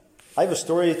I have a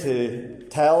story to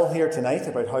tell here tonight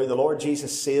about how the Lord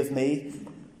Jesus saved me.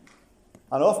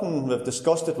 And often we've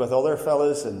discussed it with other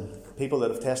fellas and people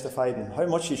that have testified, and how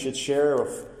much you should share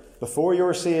of before you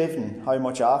were saved and how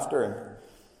much after. And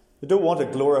we don't want to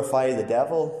glorify the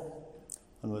devil,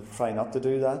 and we'll try not to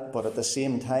do that. But at the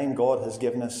same time, God has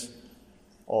given us,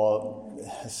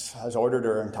 has ordered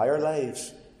our entire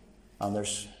lives. And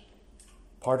there's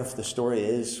part of the story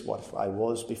is what I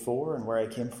was before and where I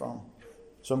came from.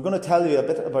 So I'm going to tell you a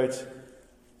bit about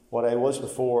what I was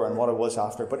before and what I was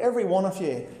after. But every one of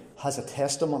you has a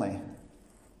testimony.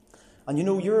 And you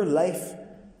know, your life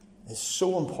is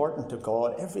so important to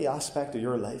God, every aspect of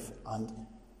your life. And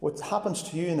what happens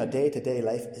to you in a day-to-day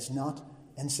life is not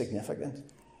insignificant.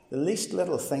 The least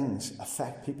little things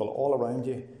affect people all around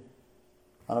you.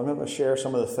 And I'm going to share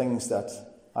some of the things that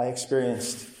I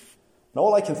experienced. And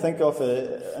all I can think of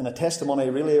in a testimony,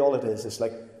 really all it is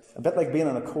like a bit like being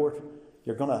in a court.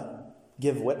 You're going to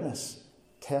give witness,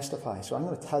 testify. So I'm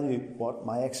going to tell you what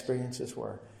my experiences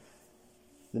were.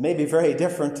 They may be very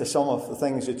different to some of the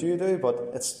things that you do,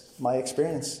 but it's my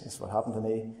experience. It's what happened to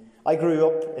me. I grew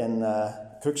up in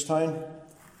Cookstown.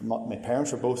 My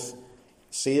parents were both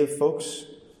saved folks.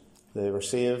 They were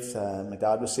saved. My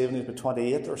dad was saved when he was about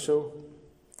 28 or so.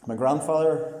 My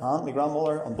grandfather and my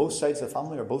grandmother on both sides of the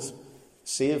family are both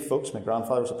saved folks. My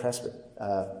grandfather was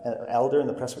an elder in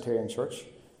the Presbyterian Church.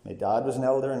 My dad was an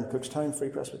elder in Cookstown Free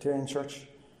Presbyterian Church.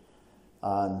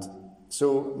 And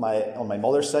so on my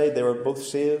mother's side, they were both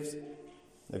saved.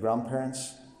 The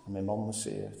grandparents, and my mum was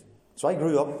saved. So I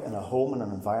grew up in a home and an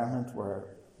environment where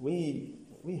we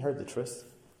heard the truth.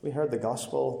 We heard the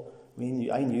gospel.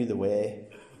 I knew the way.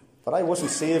 But I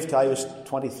wasn't saved till I was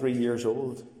 23 years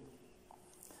old.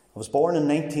 I was born in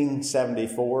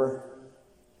 1974,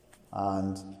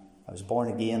 and I was born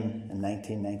again in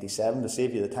 1997. To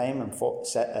save you the time, I'm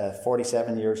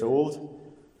 47 years old.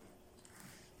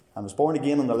 I was born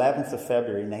again on the 11th of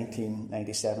February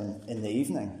 1997 in the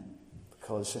evening,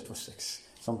 because it was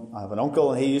I have an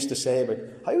uncle, and he used to say, "But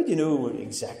how would you know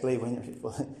exactly when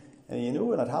you're..." And you know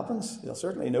when it happens. You'll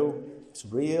certainly know it's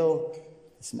real.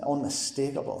 It's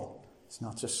unmistakable. It's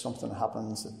not just something that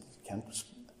happens that you can't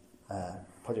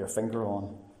put your finger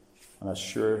on. And I'm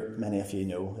sure many of you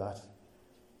know that.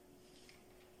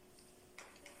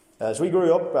 As we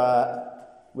grew up,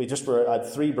 we just had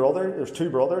three brothers. There's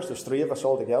two brothers. There's three of us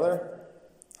all together.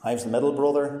 I was the middle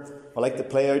brother. I liked to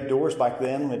play outdoors back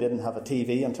then. We didn't have a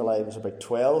TV until I was about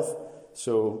 12.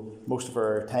 So most of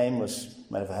our time if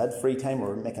I had free time, we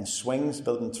were making swings,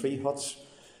 building tree huts,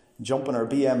 jumping our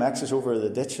BMXs over the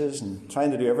ditches and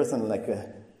trying to do everything like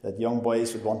that young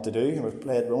boys would want to do. We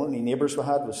played, the only neighbours we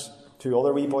had was two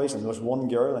other wee boys, and there was one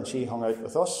girl, and she hung out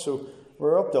with us. So we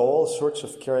were up to all sorts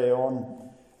of carry-on,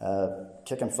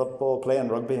 kicking football, playing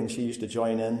rugby, and she used to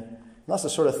join in. And that's the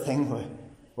sort of thing we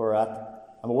were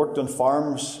at. And we worked on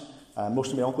farms.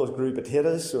 Most of my uncles grew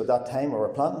potatoes, so at that time we were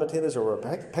planting potatoes or we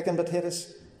were picking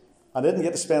potatoes. I didn't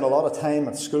get to spend a lot of time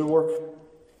at schoolwork.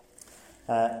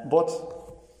 But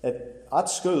at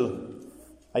school,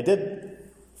 I did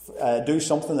do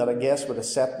something that I guess would have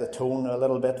set the tone a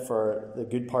little bit for the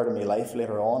good part of my life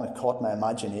later on. It caught my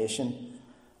imagination.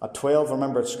 At 12, I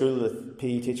remember at school, the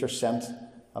PE teacher sent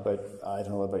about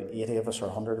 80 of us or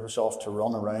 100 of us off to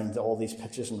run around all these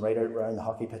pitches and right out around the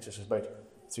hockey pitches. It was about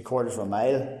 3/4 of a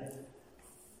mile.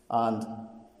 And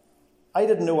I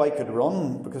didn't know I could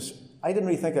run because I didn't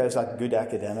really think I was that good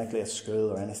academically at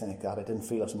school or anything like that. I didn't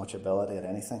feel as much ability at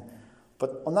anything.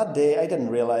 But on that day, I didn't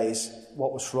realise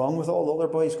what was wrong with all the other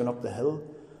boys going up the hill,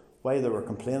 why they were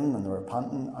complaining and they were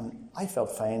panting. And I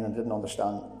felt fine and didn't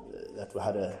understand that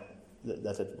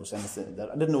that it was anything,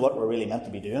 that I didn't know what we were really meant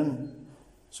to be doing.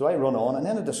 So I run on, and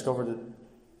then I discovered that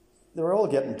they were all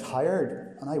getting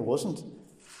tired, and I wasn't.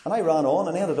 And I ran on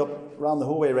and ended up, ran the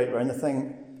whole way right around the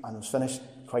thing, and was finished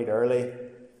quite early.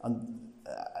 And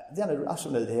then after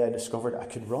the day, I discovered I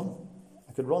could run.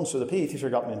 So the PE teacher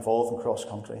got me involved in cross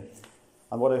country.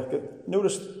 And what I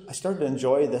noticed, I started to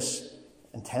enjoy this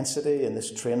intensity and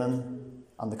this training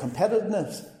and the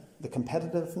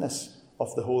competitiveness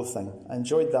of the whole thing. I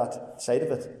enjoyed that side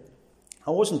of it.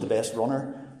 I wasn't the best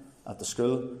runner at the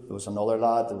school. There was another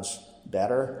lad that was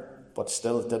better, but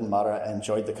still it didn't matter. I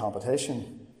enjoyed the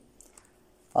competition.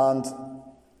 And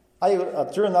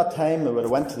during that time, I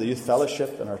went to the youth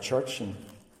fellowship in our church, and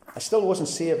I still wasn't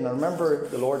saved. And I remember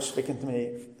the Lord speaking to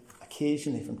me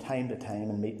occasionally from time to time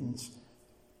in meetings.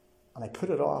 And I put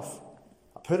it off.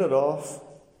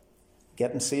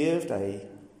 Getting saved. I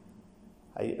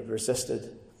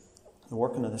resisted the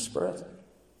working of the Spirit.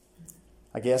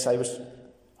 I guess I was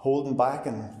holding back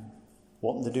and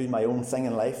wanting to do my own thing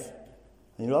in life.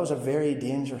 You know, that was a very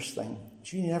dangerous thing.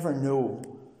 But you never know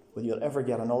whether you'll ever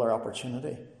get another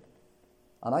opportunity.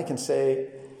 And I can say,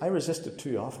 I resisted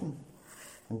too often.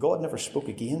 And God never spoke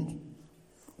again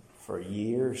for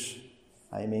years.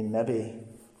 I mean, maybe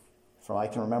I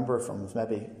can remember from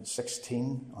maybe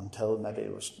 16 until maybe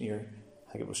it was near,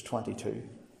 I think it was 22.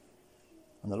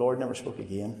 And the Lord never spoke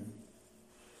again.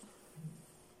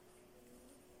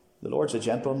 The Lord's a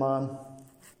gentleman.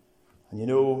 And you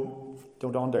know,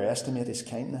 don't underestimate his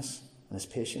kindness and his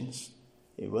patience.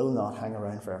 He will not hang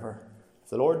around forever. If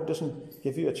the Lord doesn't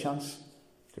give you a chance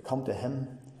to come to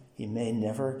him, he may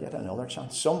never get another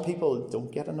chance. Some people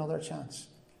don't get another chance.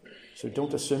 So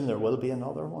don't assume there will be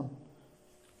another one.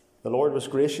 The Lord was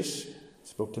gracious,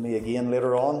 spoke to me again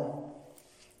later on.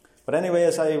 But anyway,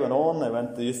 as I went on, I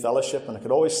went to the youth fellowship, and I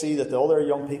could always see that the other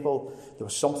young people, there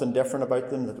was something different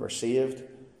about them, that were saved.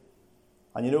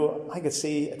 And you know, I could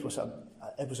see it was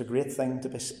a great thing to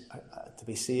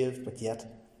be saved, but yet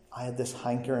I had this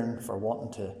hankering for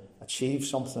wanting to achieve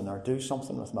something or do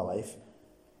something with my life.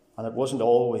 And it wasn't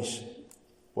always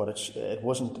it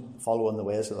wasn't following the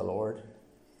ways of the Lord.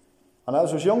 And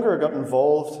as I was younger, I got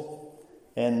involved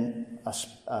in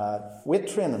weight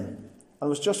training. And it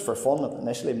was just for fun.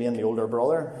 Initially, me and my older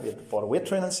brother, we had bought a weight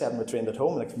training set and we trained at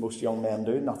home, like most young men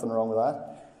do. Nothing wrong with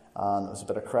that. And it was a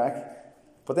bit of crack.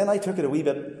 But then I took it a wee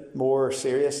bit more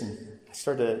serious, and I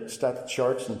started to start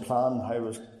church and plan how I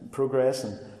was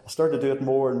progressing. I started to do it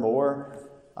more and more.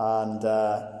 And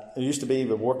it used to be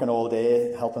working all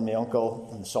day, helping my uncle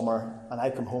in the summer. And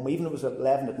I'd come home, even if it was at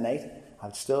 11 at night,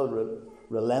 I'd still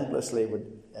relentlessly,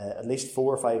 at least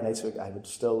 4 or 5 nights a week, I would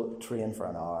still train for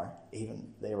an hour.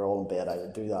 Even they were all in bed, I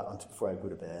would do that before I go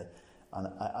to bed. And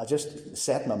I just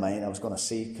set in my mind I was going to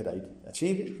see, could I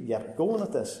achieve it, get going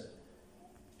at this.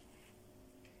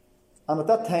 And at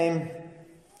that time,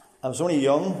 I was only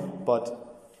young,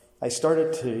 but I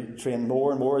started to train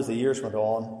more and more as the years went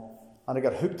on. And I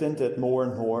got hooked into it more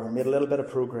and more and made a little bit of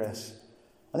progress.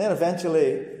 And then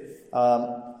eventually,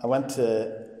 I went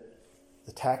to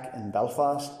the Tech in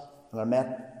Belfast, and I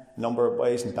met a number of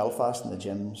boys in Belfast in the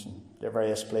gyms and their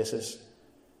various places.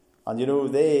 And you know,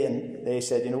 they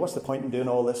said, you know, what's the point in doing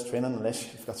all this training unless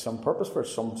you've got some purpose for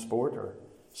some sport or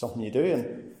something you do?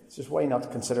 And it's just, why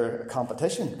not consider a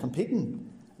competition,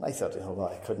 competing? And I thought, you know, well,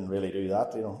 I couldn't really do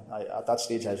that. You know, at that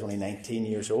stage I was only 19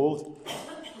 years old.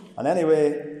 And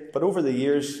anyway, but over the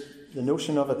years, the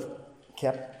notion of it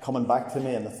kept coming back to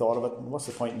me, and the thought of it, what's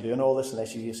the point in doing all this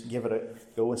unless you just give it a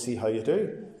go and see how you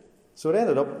do? So it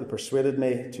ended up, they persuaded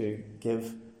me to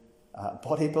give a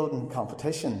bodybuilding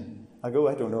competition a go.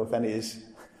 I don't know if any is,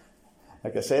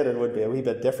 like I said, it would be a wee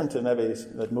bit different to maybe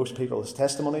that most people's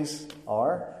testimonies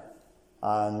are.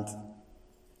 And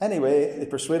anyway, they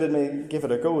persuaded me, give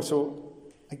it a go. So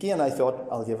again, I thought,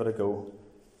 I'll give it a go.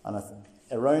 And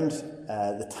around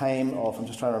the time of, I'm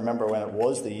just trying to remember when it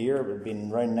was, the year, it would have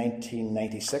been around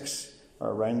 1996, or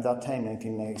around that time,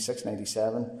 1996,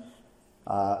 97.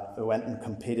 I went and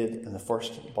competed in the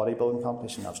first bodybuilding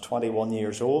competition. I was 21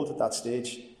 years old at that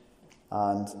stage.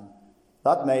 And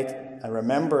that night, I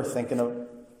remember thinking,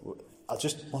 I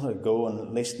just wanted to go and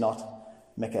at least not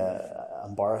make an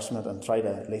embarrassment and try to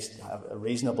at least have a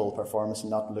reasonable performance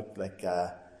and not look like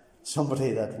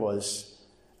somebody that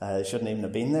shouldn't even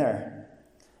have been there.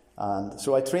 And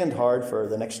so I trained hard for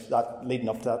leading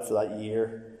up to that, for that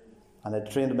year. And I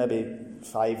trained maybe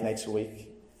 5 nights a week.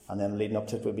 And then leading up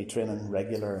to it, we'd be training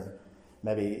regular.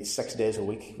 Maybe 6 days a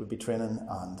week we'd be training.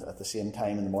 And at the same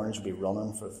time in the mornings we'd be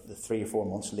running for the 3 or 4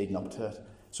 months leading up to it.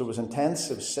 So it was intense.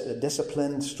 It was a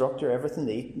discipline, structure, everything,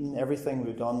 the eating, everything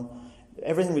we'd done.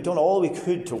 Everything we'd done, all we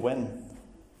could to win.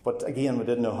 But again, we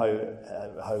didn't know how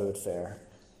it would fare.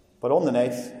 But on the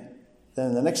night,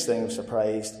 then the next thing I was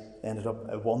surprised, ended up,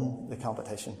 I won the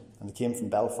competition. And they came from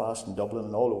Belfast and Dublin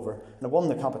and all over. And I won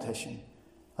the competition.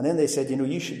 And then they said, you know,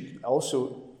 you should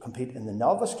also compete in the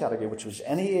novice category, which was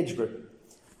any age group,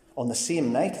 on the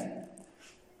same night.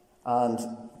 And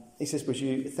he says, but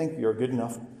you think you're good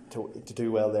enough to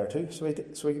do well there too? So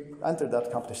we entered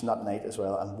that competition that night as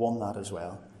well and won that as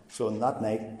well. So on that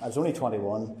night, I was only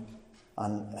 21,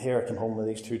 and here I came home with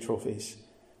these 2 trophies.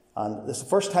 And this is the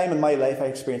first time in my life I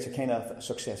experienced a kind of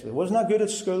success. I wasn't that good at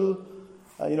school.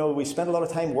 We spent a lot of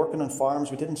time working on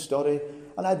farms. We didn't study.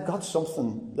 And I'd got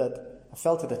something that I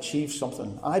felt I'd achieved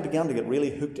something. And I began to get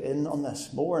really hooked in on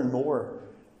this more and more.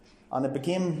 And it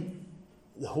became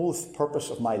the whole purpose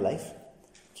of my life.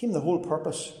 It became the whole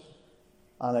purpose.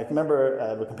 And I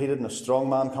remember we competed in a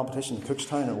strongman competition in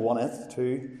Cookstown and won it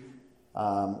too.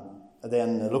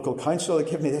 Then the local council had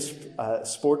given me this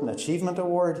Sport and Achievement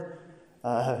Award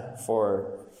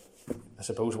for, I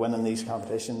suppose, winning these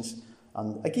competitions.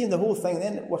 And again, the whole thing,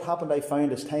 then what happened, I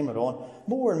found as time went on,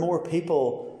 more and more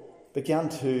people began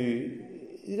to,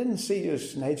 you didn't see you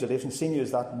as Nigel Leifson, seen you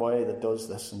as that boy that does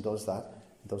this and does that,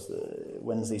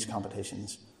 wins these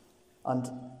competitions. And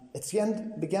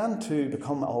it began to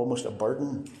become almost a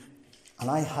burden. And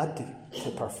I had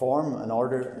to perform in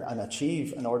order and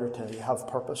achieve in order to have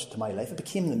purpose to my life. It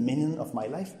became the meaning of my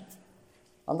life.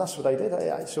 And that's what I did.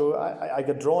 I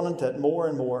got drawn into it more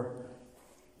and more.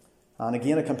 And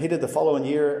again, I competed the following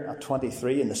year at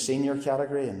 23 in the senior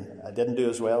category, and I didn't do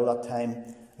as well that time.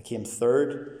 I came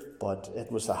third, but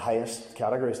it was the highest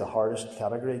category, it was the hardest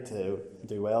category to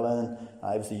do well in.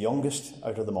 I was the youngest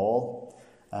out of them all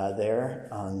there.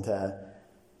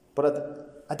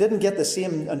 But I didn't get the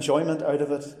same enjoyment out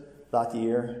of it that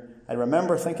year. I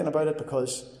remember thinking about it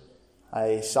because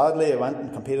I went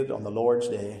and competed on the Lord's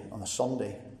Day, on a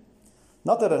Sunday.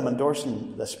 Not that I'm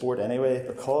endorsing the sport anyway,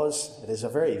 because it is a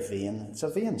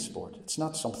vain sport. It's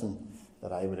not something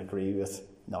that I would agree with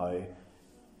now.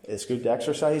 It's good to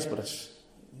exercise, but it's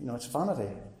vanity,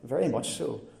 very much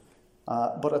so.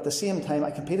 But at the same time, I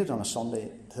competed on a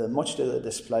Sunday, much to the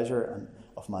displeasure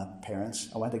of my parents.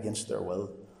 I went against their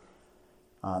will.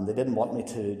 And they didn't want me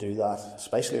to do that,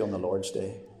 especially on the Lord's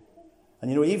Day. And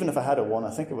even if I had won,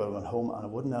 I think I would have went home and I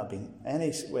wouldn't have been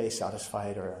any way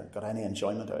satisfied or got any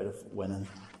enjoyment out of winning,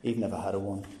 even if I had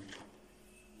won.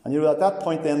 And at that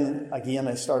point then, again,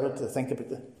 I started to think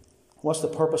about what's the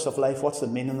purpose of life? What's the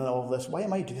meaning of all this? Why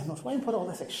am I doing this? Why am I putting all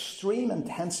this extreme,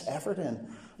 intense effort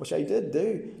in, which I did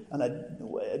do,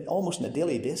 and almost on a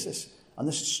daily basis, and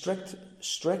this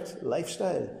strict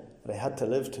lifestyle that I had to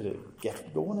live to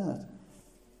get going in it.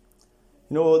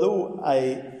 Although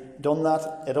I done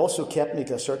that, it also kept me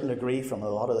to a certain degree from a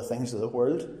lot of the things of the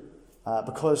world,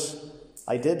 because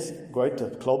I did go out to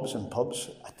clubs and pubs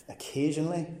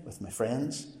occasionally with my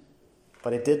friends,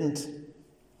 but I didn't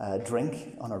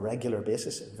drink on a regular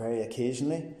basis, very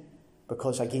occasionally,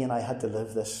 because again I had to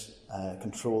live this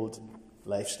controlled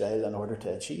lifestyle in order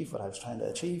to achieve what I was trying to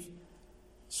achieve.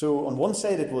 So on one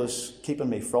side it was keeping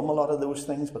me from a lot of those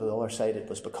things, but on the other side it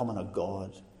was becoming a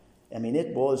god. I mean,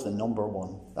 it was the number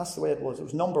one. That's the way it was. It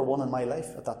was number one in my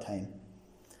life at that time.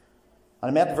 And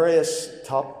I met various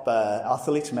top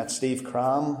athletes. I met Steve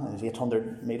Cram, an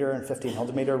 800 metre and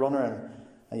 1500 metre runner,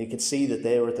 and you could see that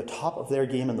they were at the top of their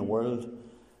game in the world.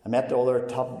 I met all their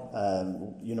top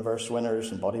universe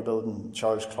winners in bodybuilding,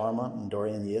 Charles Claremont and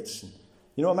Dorian Yates. And,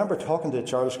 I remember talking to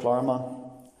Charles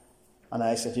Claremont, and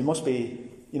I said, "You must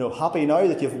be, happy now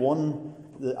that you've won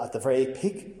at the very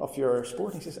peak of your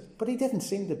sport." And he says, but he didn't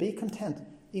seem to be content.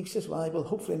 He says, well,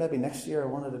 hopefully maybe next year I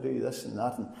wanted to do this and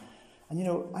that. And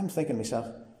I'm thinking to myself,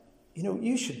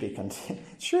 you should be content.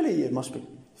 Surely you must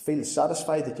feel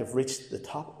satisfied that you've reached the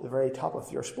very top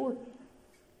of your sport.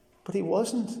 But he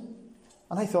wasn't.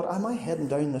 And I thought, am I heading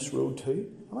down this road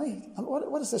too?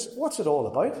 What is this? What's it all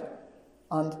about?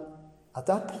 And at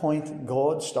that point,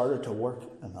 God started to work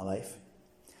in my life.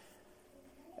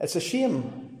 It's a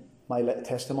shame, my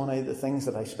testimony, the things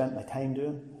that I spent my time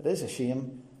doing. It is a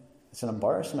shame. It's an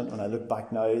embarrassment when I look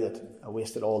back now that I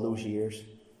wasted all those years.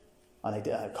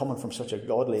 And coming from such a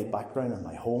godly background in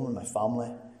my home and my family,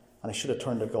 and I should have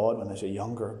turned to God when I was a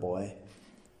younger boy.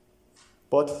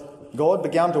 But God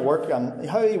began to work, and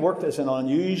how he worked is in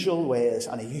unusual ways,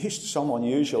 and he used some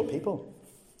unusual people.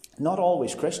 Not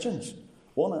always Christians.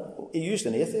 He used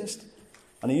an atheist,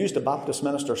 and he used a Baptist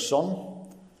minister's son.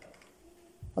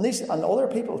 And other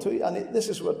people too. And this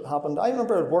is what happened. I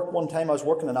remember at work one time, I was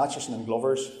working in Atchison and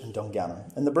Glover's in Dungannon,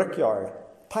 in the brickyard,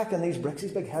 packing these bricks,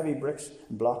 these big heavy bricks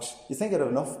and blocks. You think I'd have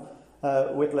enough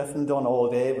weightlifting done all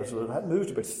day, but I had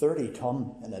moved about 30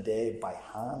 tonne in a day by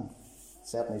hand,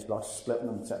 setting these blocks, splitting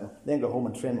them, then go home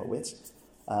and train with weights.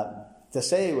 To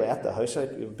say we ate the house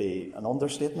out would be an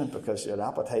understatement, because your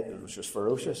appetite was just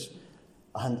ferocious.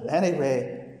 And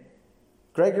anyway,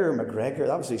 Gregor McGregor,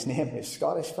 that was his name, he's a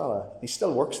Scottish fella. He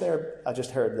still works there. I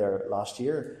just heard there last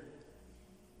year.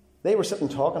 They were sitting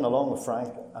talking along with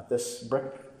Frank at this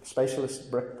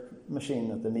specialist brick machine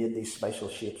that they made these special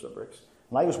shapes of bricks.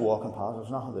 And I was walking past, it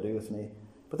was nothing to do with me.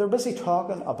 But they're busy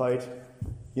talking about,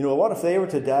 what if they were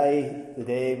to die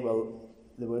today? Well,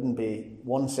 there wouldn't be.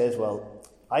 One says,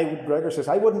 Gregor says,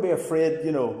 I wouldn't be afraid,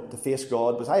 to face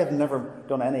God, because I have never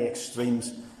done any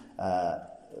extremes,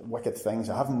 wicked things.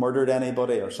 I haven't murdered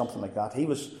anybody or something like that. He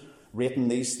was rating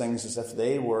these things as if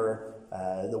they were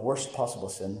the worst possible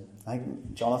sin. I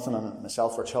think Jonathan and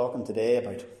myself were talking today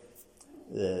about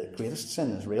the greatest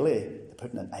sin is really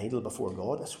putting an idol before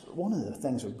God. That's one of the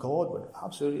things that God would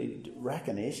absolutely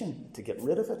recognition to get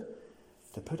rid of it,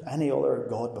 to put any other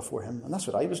God before him. And that's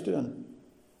what I was doing.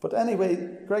 But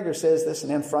anyway, Gregor says this,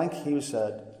 and then Frank, he was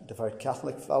devout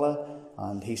Catholic fella,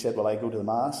 and he said, well, I go to the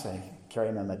Mass, I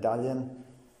carry my medallion,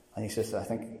 and he says, I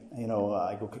think,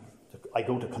 I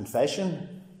go to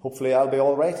confession, hopefully I'll be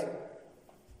all right.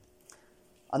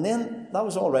 And then that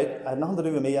was all right. I had nothing to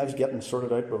do with me. I was getting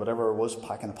sorted out with whatever it was,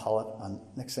 packing a pallet. And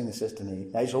next thing he says to me,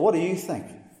 Nigel, what do you think?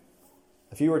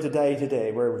 If you were to die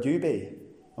today, where would you be?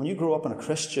 When you grow up in a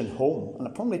Christian home, and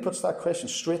it probably puts that question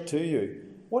straight to you,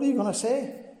 what are you going to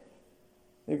say?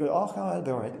 You go, oh, I'll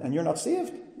be all right. And you're not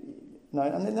saved. No,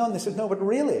 and then they said, no, but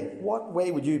really, what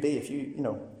way would you be if you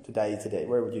to die today?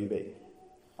 Where would you be?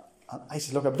 And I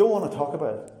said, look, I don't want to talk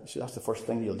about it. He said, that's the first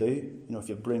thing you'll do. If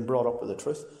you've been brought up with the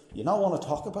truth, you don't want to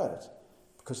talk about it,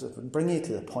 because it would bring you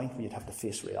to the point where you'd have to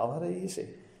face reality, you see.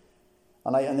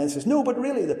 And then he says, no, but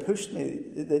really, they pushed me,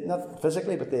 not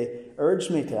physically, but they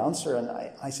urged me to answer. And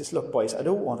I says, look, boys, I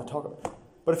don't want to talk about it.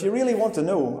 But if you really want to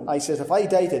know, I says, if I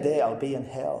die today, I'll be in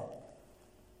hell.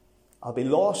 I'll be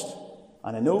lost.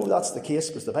 And I know that's the case,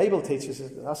 because the Bible teaches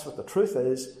us that that's what the truth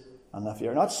is. And if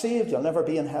you're not saved, you'll never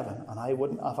be in heaven. And I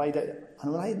wouldn't, if I died.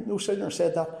 And when I no sooner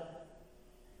said that,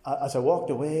 as I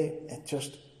walked away, it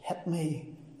just hit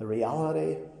me, the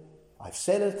reality. I've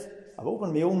said it, I've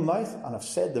opened my own mouth, and I've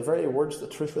said the very words, the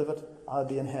truth of it, I'll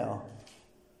be in hell.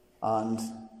 And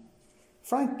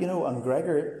Frank, and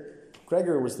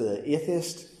Gregor was the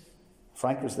atheist,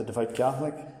 Frank was the devout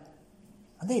Catholic,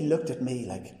 and they looked at me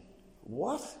like,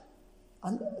 what?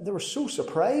 And they were so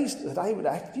surprised that I would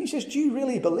act. He says, do you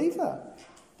really believe that?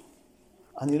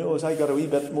 And as I got a wee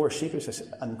bit more sheepish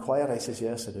and quiet, I says,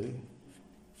 yes, I do.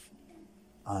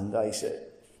 And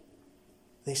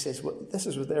they says, well, this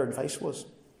is what their advice was.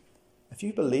 If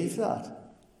you believe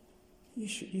that, you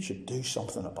should do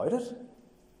something about it.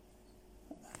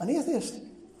 An atheist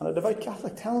and a devout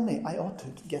Catholic telling me I ought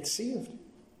to get saved.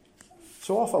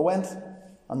 So off I went,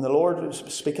 and the Lord was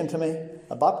speaking to me.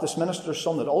 A Baptist minister's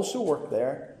son that also worked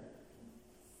there,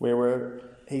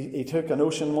 he took a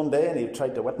notion one day and he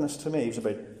tried to witness to me. He was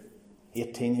about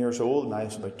 18 years old, and I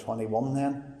was about 21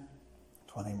 then,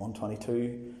 21,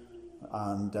 22.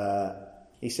 And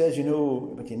he says, you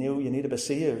need to be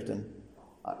saved.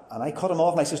 And I cut him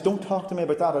off, and I says, don't talk to me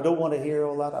about that. I don't want to hear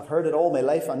all that. I've heard it all my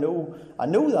life. I know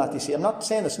that, you see. I'm not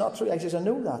saying it's not true. I says, I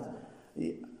know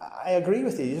that. I agree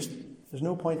with you. There's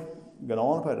no point going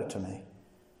on about it to me.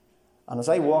 And as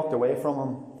I walked away from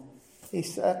him, he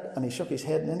sat and he shook his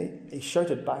head, and then he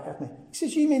shouted back at me. He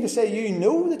says, you mean to say you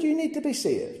know that you need to be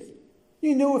saved?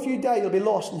 You know if you die you'll be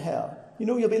lost in hell. You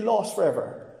know you'll be lost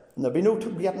forever, and there'll be no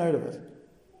getting out of it.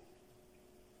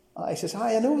 And I says,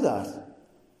 I know that.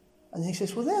 And he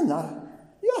says, well then,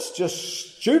 that's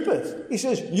just stupid. He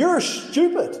says, you're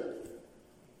stupid.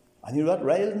 And that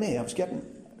riled me. I was getting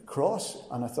cross,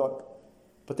 and I thought,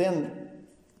 but then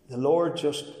the Lord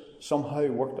just somehow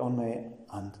worked on me,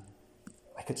 and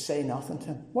I could say nothing to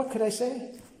him. What could I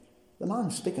say? The man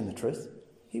was speaking the truth.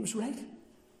 He was right.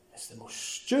 It's the most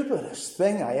stupidest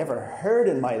thing I ever heard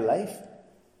in my life.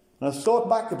 And I thought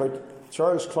back about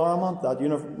Charles Claremont, that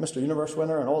Mr. Universe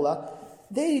winner and all that.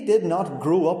 They did not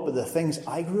grow up with the things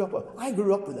I grew up with. I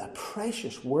grew up with the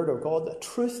precious Word of God, the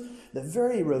truth, the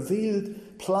very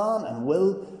revealed plan and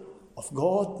will of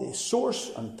God, the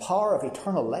source and power of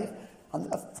eternal life.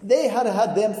 And if they had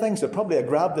had them things, they'd probably have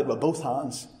grabbed it with both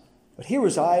hands. But here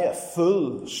was I, a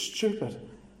fool, stupid.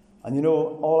 And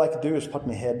all I could do was put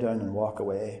my head down and walk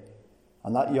away.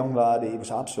 And that young lad, he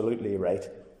was absolutely right.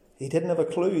 He didn't have a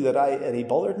clue that he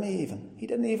bothered me even. He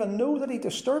didn't even know that he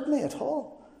disturbed me at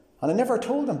all. And I never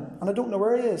told him. And I don't know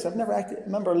where he is. I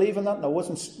remember leaving that, and I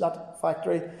wasn't that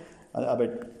factory. And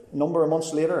about a number of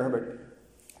months later,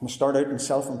 I started out in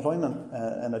self-employment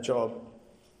in a job.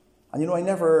 And I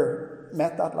never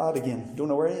met that lad again. Don't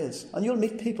know where he is. And you'll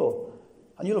meet people,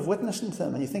 and you'll have witnessed to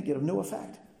them, and you think you'll have no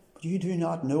effect. But you do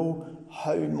not know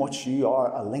how much you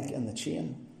are a link in the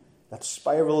chain that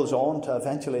spirals on to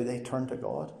eventually they turn to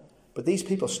God. But these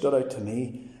people stood out to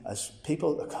me as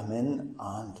people that come in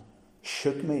and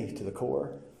shook me to the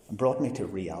core and brought me to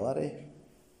reality.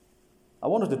 I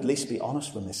wanted to at least be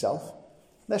honest with myself.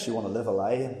 Unless you want to live a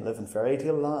lie and live in fairy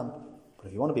tale land. But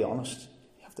if you want to be honest,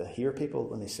 you have to hear people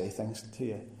when they say things to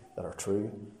you that are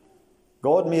true.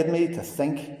 God made me to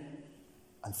think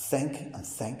and think and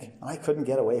think. And I couldn't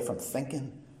get away from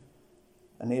thinking.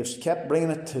 And he kept bringing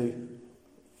it to,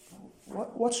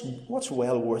 what's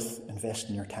well worth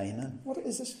investing your time in? What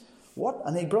is this? What?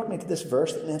 And he brought me to this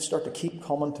verse, and then started to keep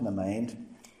coming to my mind.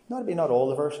 Not all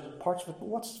the verse, parts of it, but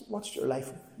what's your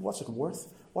life? What's it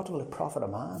worth? What will it profit a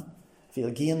man if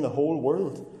he'll gain the whole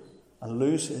world and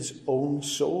lose his own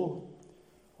soul?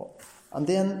 And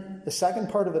then the second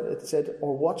part of it said,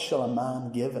 or what shall a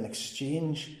man give in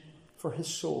exchange for his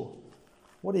soul?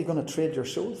 What are you going to trade your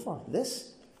soul for?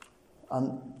 This?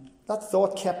 And that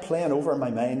thought kept playing over in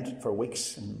my mind for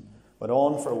weeks and went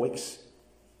on for weeks.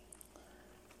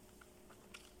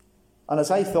 And as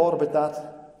I thought about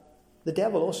that, the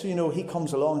devil also, he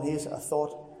comes along and he has a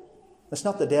thought. It's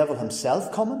not the devil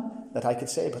himself coming that I could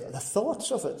say, but the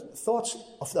thoughts of it, thoughts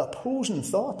of the opposing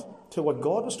thought to what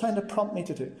God was trying to prompt me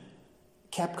to do,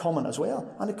 kept coming as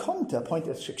well. And it come to a point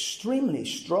that's extremely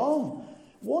strong.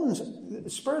 The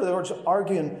Spirit of the Lord's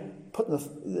arguing, putting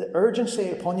the urgency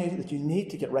upon you that you need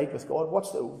to get right with God.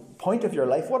 What's the point of your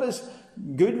life? What is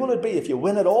good will it be if you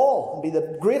win it all and be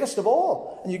the greatest of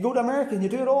all, and you go to America and you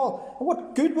do it all? And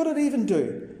what good would it even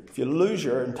do if you lose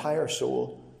your entire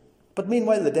soul? But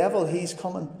meanwhile, the devil, he's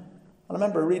coming. And I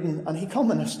remember reading, and he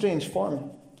come in a strange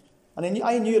form. And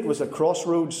I knew it was a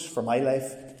crossroads for my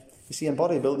life. You see, in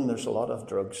bodybuilding, there's a lot of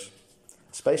drugs,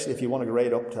 especially if you want to go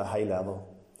right up to a high level.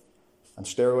 And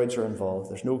steroids are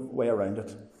involved. There's no way around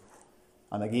it.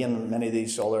 And again, many of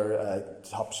these other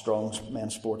top strong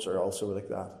men's sports are also like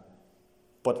that.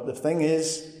 But the thing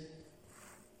is,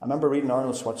 I remember reading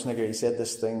Arnold Schwarzenegger. He said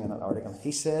this thing in an article.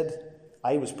 He said,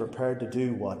 I was prepared to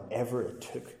do whatever it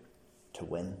took to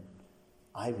win.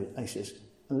 He says,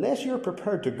 unless you're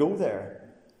prepared to go there,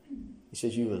 he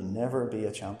says, you will never be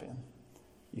a champion.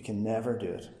 You can never do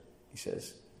it, he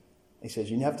says. He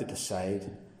says, you have to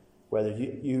decide whether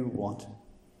you want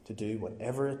to do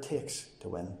whatever it takes to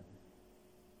win.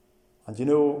 And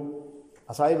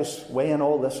as I was weighing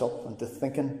all this up and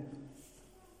thinking,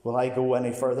 will I go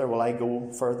any further? Will I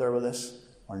go further with this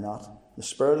or not? The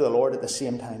Spirit of the Lord at the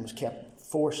same time was kept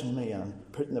forcing me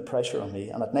and putting the pressure on me.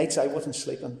 And at nights I wasn't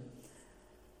sleeping.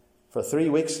 For 3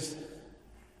 weeks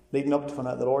leading up to when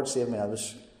the Lord saved me, I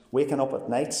was waking up at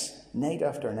nights, night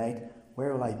after night.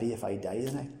 Where will I be if I die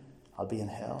tonight? I'll be in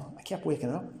hell. I kept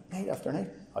waking up night after night.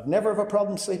 I'd never have a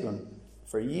problem sleeping.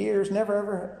 For years, never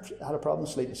ever had a problem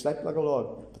sleeping. Slept like a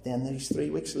log. But then these 3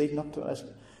 weeks leading up to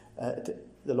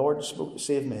it, the Lord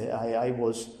saved me. I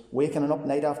was waking up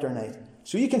night after night.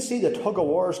 So you can see the tug of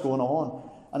war is going on.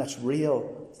 And it's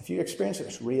real. If you experience it,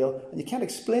 it's real. And you can't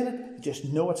explain it. You just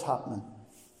know it's happening.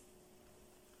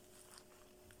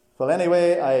 Well,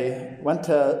 anyway, I went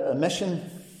to a mission.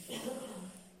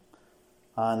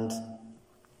 And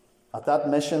at that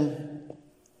mission,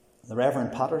 the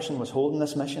Reverend Patterson was holding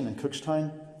this mission in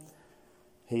Cookstown.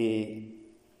 He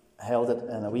held it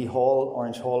in a wee hall,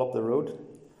 Orange Hall up the road.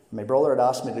 My brother had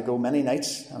asked me to go many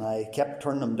nights, and I kept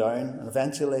turning them down. And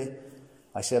eventually,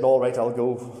 I said, all right, I'll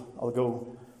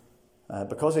go.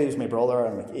 Because he was my brother,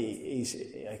 and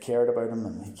I cared about him,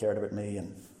 and he cared about me,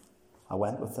 and I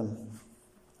went with him.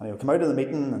 And he would come out of the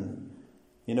meeting, and,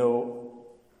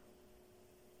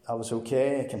 I was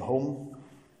okay. I came home.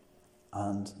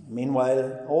 And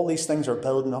meanwhile, all these things are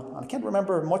building up. And I can't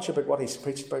remember much about what he's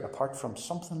preached about, apart from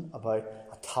something about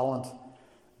a talent.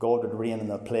 God would rain in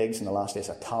the plagues in the last days.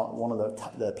 One of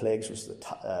the plagues was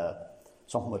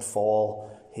something would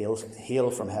fall,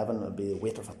 hail from heaven. It would be the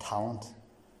weight of a talent.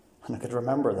 And I could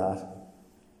remember that.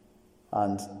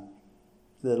 And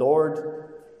the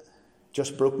Lord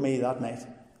just broke me that night.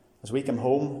 As we came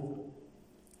home,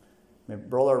 my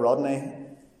brother Rodney,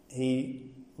 he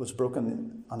was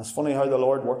broken. And it's funny how the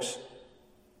Lord works.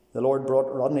 The Lord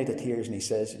brought Rodney to tears and he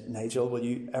says, Nigel, will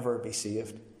you ever be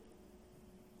saved?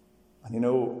 And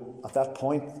at that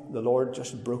point, the Lord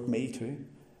just broke me too.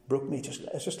 Broke me.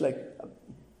 It's just like a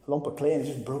lump of clay, and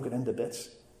he just broke it into bits.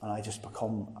 And I just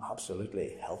become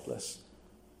absolutely helpless.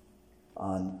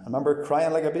 And I remember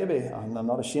crying like a baby, and I'm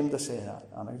not ashamed to say that.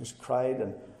 And I just cried,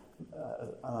 and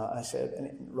I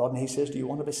said, Rodney, he says, do you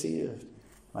want to be saved?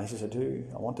 And I says, I do.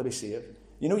 I want to be saved.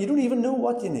 You don't even know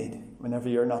what you need whenever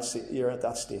you're at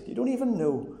that state. You don't even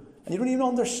know. And you don't even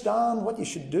understand what you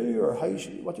should do or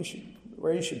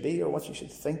where you should be or what you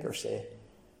should think or say.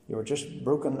 You were just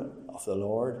broken of the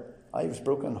Lord. I was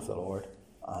broken of the Lord.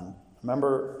 And I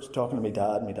remember talking to my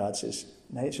dad. My dad says,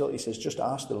 Nigel, he says, just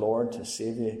ask the Lord to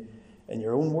save you in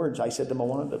your own words. I said to him, I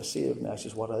wanted to be saved. And I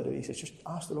says, what do I do? He says, just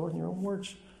ask the Lord in your own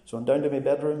words. So I'm down to my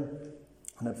bedroom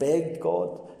and I begged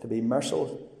God to be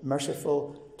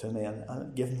merciful to me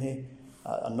and give me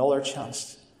another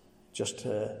chance just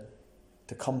to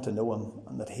come to know him.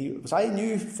 And that because I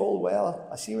knew full well,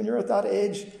 I see when you're at that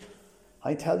age,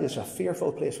 I tell you, it's a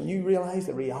fearful place. When you realise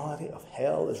the reality of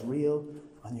hell is real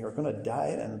and you're going to die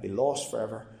and be lost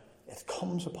forever, it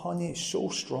comes upon you so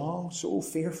strong, so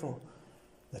fearful,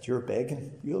 that you're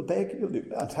begging. You'll beg.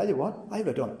 I'll tell you what, I would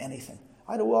have done anything.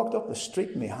 I'd have walked up the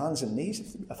street on my hands and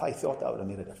knees if I thought that would have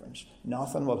made a difference.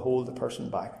 Nothing will hold the person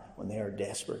back when they are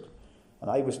desperate.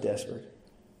 And I was desperate.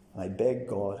 And I begged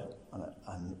God.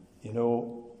 And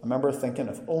I remember thinking,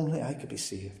 if only I could be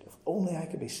saved. If only I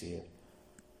could be saved.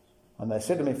 And I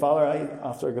said to my father,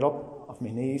 after I got up off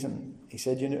my knees, and he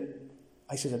said,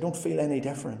 I said, I don't feel any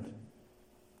different.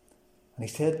 And he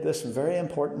said this very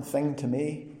important thing to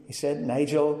me. He said,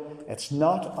 Nigel, it's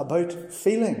not about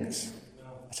feelings.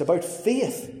 It's about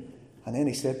faith. And then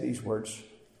he said these words.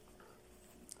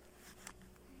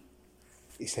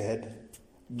 He said,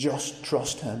 just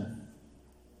trust him.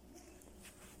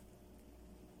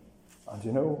 And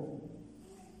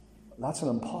that's an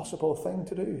impossible thing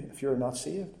to do if you're not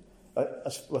saved.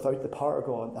 Without the power of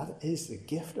God. That is the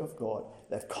gift of God.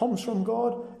 That comes from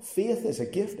God. Faith is a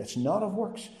gift. It's not of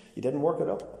works. You didn't work it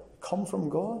up. It come from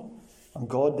God. And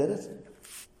God did it.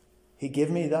 He gave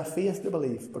me that faith to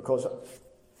believe, because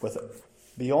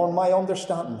beyond my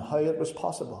understanding how it was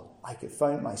possible, I could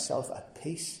find myself at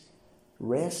peace,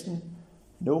 resting,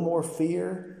 no more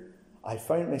fear. I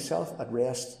found myself at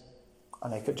rest,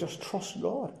 and I could just trust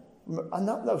God. And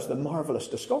that was the marvellous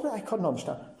discovery. I couldn't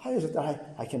understand. How is it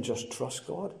that I can just trust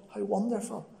God? How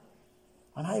wonderful.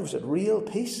 And I was at real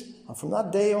peace. And from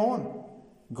that day on,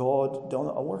 God done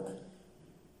a work.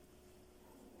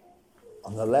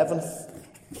 On the 11th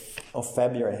of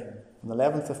February,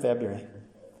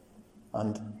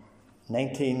 and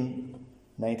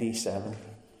 1997.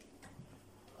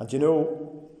 And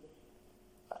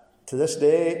to this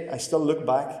day, I still look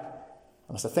back,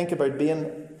 and as I think about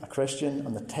being a Christian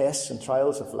and the tests and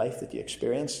trials of life that you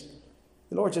experience,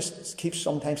 the Lord just keeps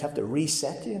sometimes have to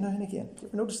reset you now and again. You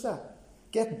ever notice that?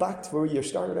 Get back to where you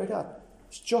started out at.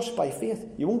 It's just by faith.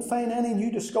 You won't find any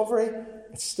new discovery.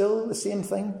 It's still the same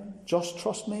thing. Just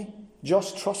trust me.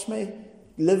 Just trust me.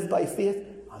 Live by faith.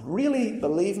 And really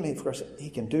believe me, because he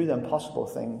can do the impossible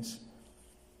things.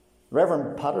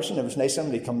 Reverend Patterson, it was nice of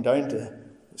him to come down to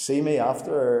see me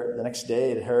after the next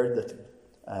day. He'd heard that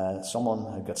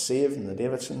someone had got saved in the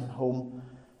Davidson home,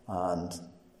 and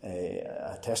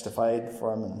I testified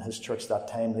for him in his church that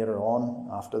time later on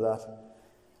after that.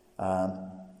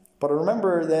 But I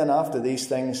remember then after these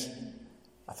things,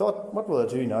 I thought, what will I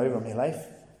do now with my life?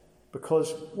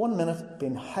 Because one minute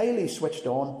being highly switched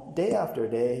on, day after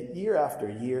day, year after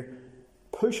year,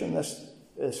 pushing this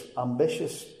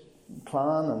ambitious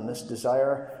plan and this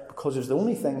desire, because it was the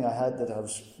only thing I had that I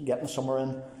was getting somewhere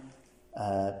in,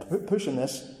 pushing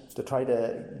this to try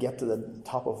to get to the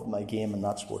top of my game in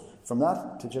that sport. From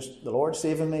that to just the Lord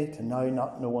saving me, to now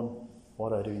not knowing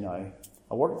what I do now.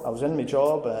 I was in my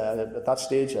job. At that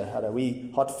stage, I had a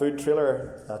wee hot food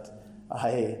trailer that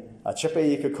a chippy,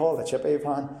 you could call it, a chippy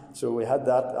van. So we had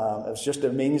that. It was just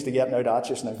a means to getting out of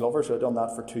Atchison and Glover, so I'd done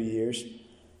that for 2 years.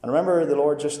 And I remember the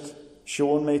Lord just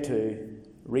showing me to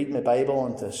read my Bible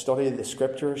and to study the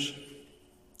Scriptures.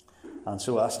 And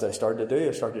so that's what I started to do.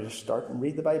 I started to start and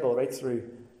read the Bible right through.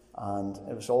 And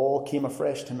it was all came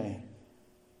afresh to me.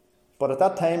 But at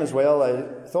that time as well, I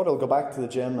thought I'll go back to the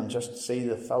gym and just see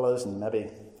the fellas, and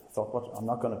maybe thought, I'm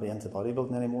not going to be into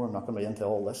bodybuilding anymore. I'm not going to be into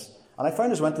all this. And I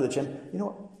found as I went to the gym,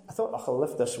 I thought, I'll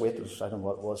lift this weight. I don't know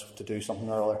what it was, to do something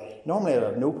or other. Normally I'd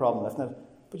have no problem lifting it.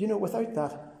 But without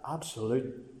that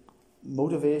absolute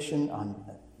motivation and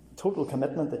total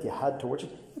commitment that you had towards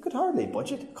it, you could hardly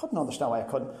budget. I couldn't understand why I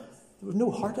couldn't. There was no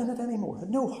heart in it anymore. I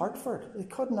had no heart for it. I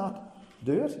could not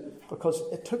do it, because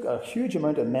it took a huge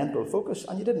amount of mental focus,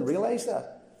 and you didn't realise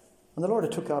that. And the Lord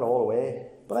had took that all away.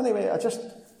 But anyway, I just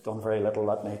done very little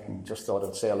that night and just thought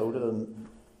I'd say hello to them.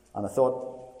 And I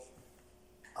thought,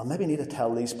 I'll maybe need to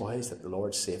tell these boys that the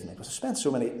Lord saved me, because I spent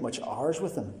so much hours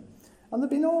with them. And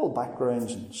they'd been all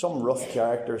backgrounds, and some rough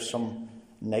characters, some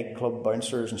nightclub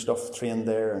bouncers and stuff trained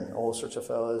there, and all sorts of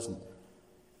fellas. And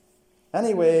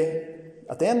anyway,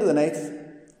 at the end of the night,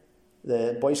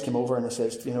 the boys came over and they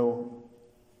said,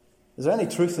 is there any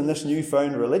truth in this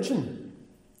newfound religion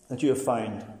that you have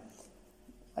found?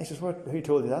 I said, who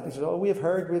told you that? He said, we've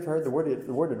heard the word had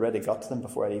already got to them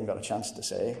before I even got a chance to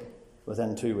say,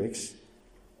 within 2 weeks.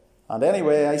 And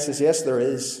anyway, I says, yes, there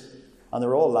is. And they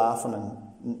were all laughing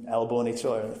and elbowing each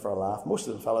other for a laugh. Most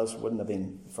of the fellas wouldn't have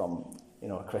been from,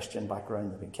 a Christian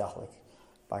background, they'd been Catholic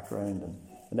background, and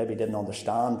they maybe didn't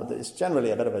understand, but it's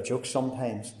generally a bit of a joke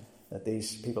sometimes that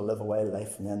these people live a wild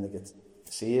life and then they get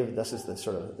saved. This is the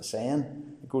sort of the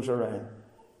saying that goes around.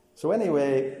 So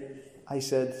anyway, I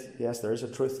said, yes, there is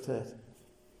a truth to it.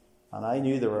 And I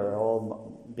knew they were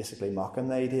all basically mocking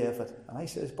the idea of it. And I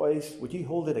says, boys, would you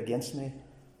hold it against me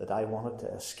that I wanted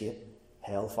to escape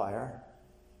hellfire?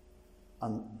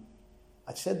 And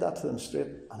I said that to them straight,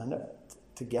 and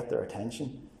to get their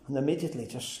attention. And they immediately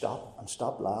just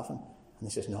stopped laughing. And he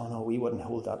says, no, we wouldn't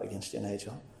hold that against you,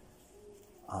 Nigel.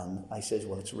 And I says,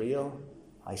 well, it's real.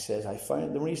 I says, I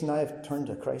found, the reason I've turned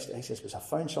to Christ, I says, was I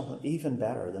found something even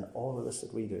better than all of this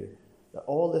that we do. That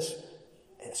all this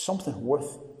is something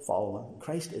worth following.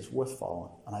 Christ is worth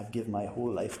following, and I've given my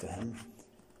whole life to him.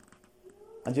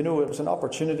 And you know, it was an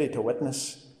opportunity to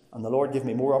witness, and the Lord gave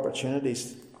me more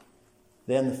opportunities.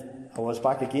 Then I was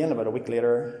back again about a week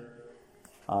later,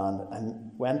 and I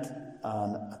went,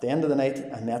 and at the end of the night,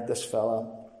 I met this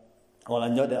fella. Well, I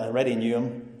already knew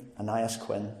him, Ananias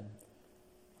Quinn.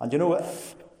 And you know what?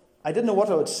 I didn't know what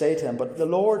I would say to him, but the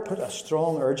Lord put a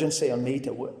strong urgency on me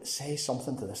to say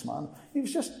something to this man. He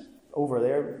was just over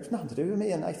there. It was nothing to do with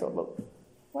me. And I thought, well,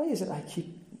 why is it I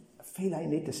feel I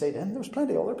need to say to him? There was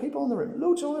plenty of other people in the room,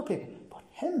 loads of other people. But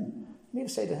him, I need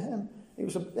to say to him. He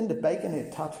was into biking, he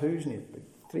had tattoos, and he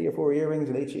had 3 or 4 earrings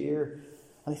in each ear.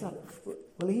 And I thought,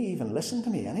 will he even listen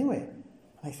to me anyway?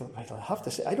 And I thought, right, I'll have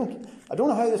to say, I don't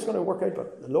know how this is going to work out,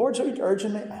 but the Lord's out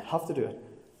urging me, I have to do it.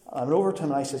 I went over to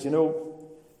him and I says, you know,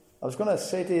 I was going to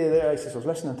say to you there, I says, I was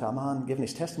listening to a man giving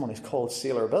his testimonies called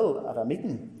Sailor Bill at a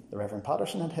meeting the Reverend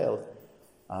Patterson had held.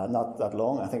 Not that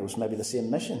long, I think it was maybe the same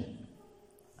mission.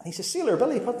 And he says, Sailor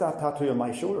Bill, he put that tattoo on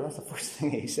my shoulder. That's the first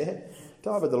thing he said.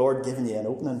 Talk about the Lord giving you an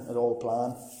opening at all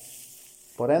plan.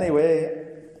 But anyway,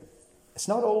 it's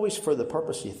not always for the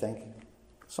purpose you think.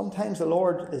 Sometimes the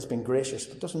Lord has been gracious,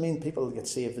 but it doesn't mean people get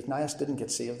saved. Ananias didn't get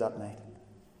saved that night.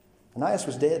 Ananias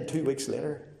was dead 2 weeks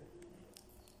later.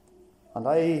 And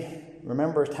I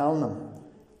remember telling him,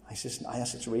 I says,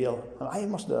 Ananias, it's real. And I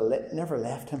must have never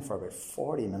left him for about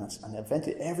 40 minutes. And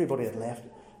eventually everybody had left.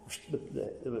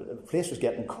 The place was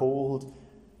getting cold.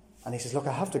 And he says, look,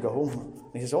 I have to go home.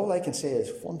 And he says, all I can say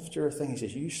is one sure thing. He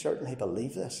says, you certainly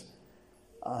believe this?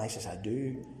 And I says, I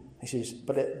do. He says,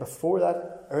 but before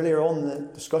that, earlier on in the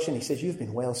discussion, he says, you've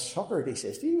been well succoured. He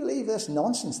says, do you believe this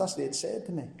nonsense? That's what he had said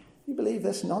to me. You believe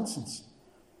this nonsense?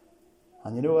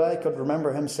 And you know, I could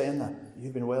remember him saying that.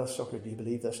 You've been well succoured. Do you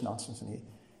believe this nonsense? And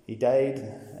he died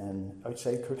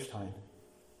outside Cookstown.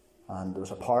 And there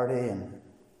was a party, and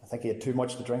I think he had too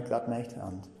much to drink that night.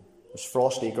 And it was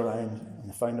frosty ground, and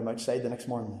they found him outside the next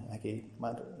morning. I think he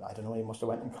went, I don't know, he must have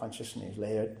went unconscious, and he was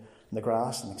laid out in the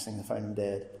grass, and the next thing they found him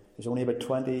dead. He was only about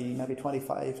 20, maybe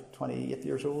 25, 28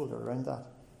 years old, or around that.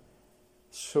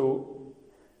 So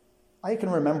I can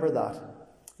remember that.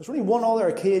 There's only one other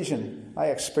occasion I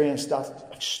experienced that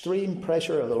extreme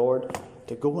pressure of the Lord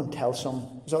to go and tell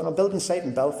someone. I was on a building site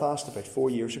in Belfast about 4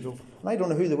 years ago, and I don't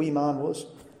know who the wee man was,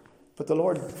 but the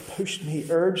Lord pushed me,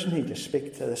 urged me to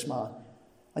speak to this man.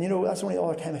 And you know, that's the only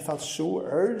other time I felt so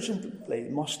urgently,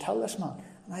 must tell this man.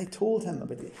 And I told him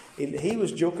about it. He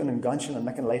was joking and gunching and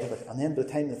making light of it. And then by the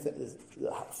time the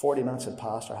 40 minutes had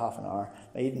passed, or half an hour,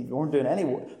 we weren't doing any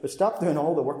work, but stopped doing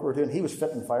all the work we were doing. He was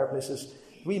fitting fireplaces.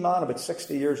 Wee man, about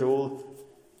 60 years old.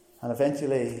 And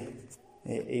eventually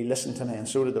he listened to me, and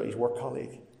so did his work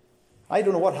colleague. I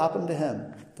don't know what happened to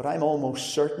him, but I'm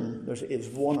almost certain it's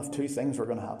one of two things were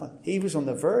going to happen. He was on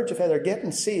the verge of either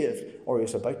getting saved or he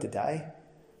was about to die.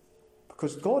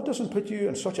 Because God doesn't put you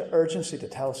in such an urgency to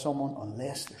tell someone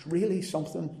unless there's really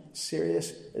something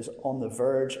serious is on the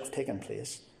verge of taking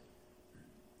place.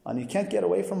 And you can't get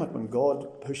away from it when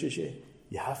God pushes you.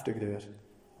 You have to do it.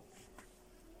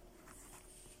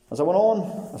 As I went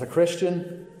on as a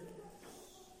Christian,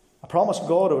 I promised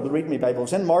God I would read my Bible. I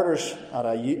was in Martyrs at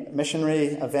a missionary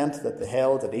event that they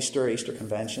held at Easter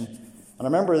Convention. And I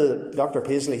remember that Dr.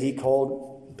 Paisley, he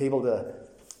called people to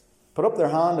put up their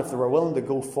hand if they were willing to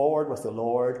go forward with the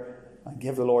Lord and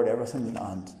give the Lord everything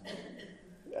and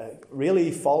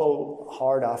really follow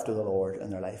hard after the Lord in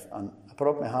their life. And I put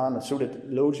up my hand, and so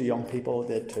did loads of young people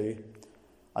did too.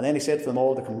 And then he said for them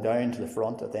all to come down to the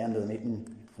front at the end of the meeting,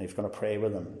 and he was going to pray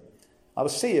with them. I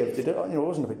was saved. It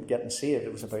wasn't about getting saved.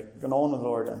 It was about going on with the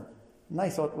Lord. And I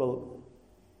thought, well,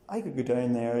 I could go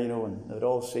down there, and they would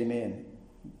all see me. And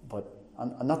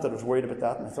not that I was worried about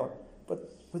that. And I thought,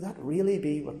 but would that really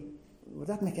be would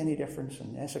that make any difference?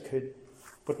 And yes, it could.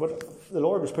 But what the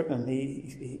Lord was putting in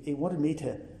me, He wanted me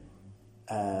to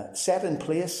set in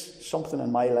place something in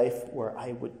my life where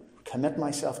I would commit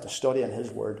myself to studying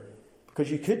His Word. Because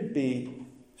you could be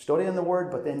studying the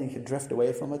Word, but then you could drift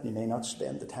away from it. You may not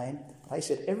spend the time. But I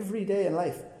said, every day in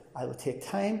life, I will take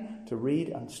time to read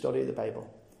and study the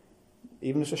Bible.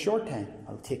 Even if it's a short time,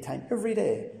 I will take time every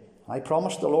day. I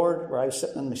promised the Lord, where I was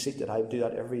sitting in my seat, that I would do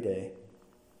that every day.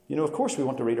 Of course we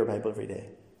want to read our Bible every day.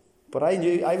 But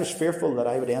I was fearful that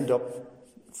I would end up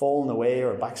falling away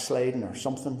or backsliding or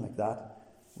something like that,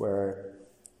 where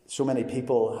so many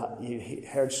people, you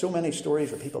heard so many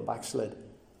stories where people backslid.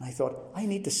 And I thought, I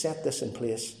need to set this in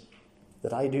place,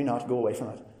 that I do not go away from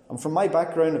it. And from my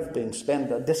background of being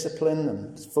spent disciplined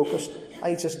and focused,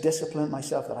 I just disciplined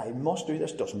myself that I must do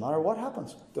this. Doesn't matter what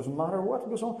happens. Doesn't matter what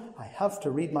goes on. I have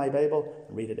to read my Bible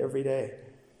and read it every day.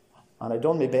 And I've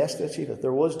done my best to achieve it.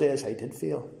 There was days I did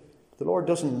fail. The Lord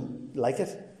doesn't like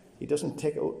it. He doesn't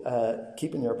take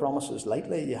keeping your promises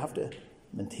lightly. You have to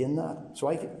maintain that. So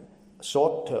I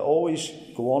sought to always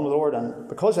go on with the Lord. And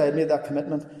because I had made that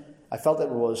commitment, I felt it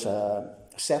was a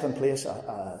set in place,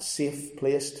 a safe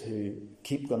place to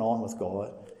keep going on with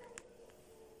God.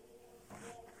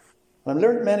 And I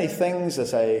learned many things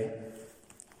as I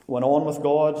went on with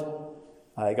God.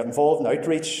 I got involved in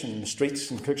outreach in the streets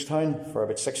in Cookstown for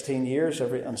about 16 years.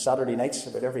 On Saturday nights,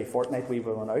 about every fortnight, we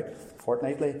went out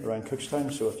fortnightly around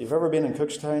Cookstown. So if you've ever been in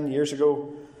Cookstown years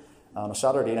ago, on a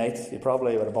Saturday night, you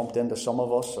probably would have bumped into some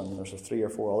of us, and there's 3 or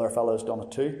 4 other fellows done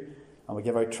it too. And we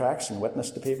give out tracts and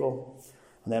witness to people.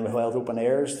 And then we held open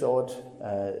airs the odd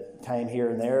time here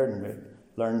and there, and we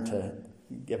learned to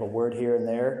give a word here and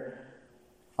there.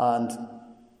 And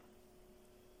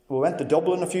we went to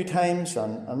Dublin a few times,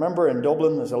 and I remember in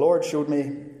Dublin, as the Lord showed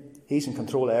me, He's in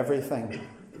control of everything.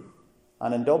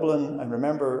 And in Dublin, I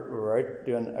remember we were out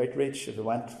doing outreach. We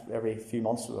went every few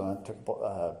months. We took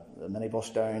a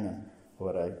minibus down, and we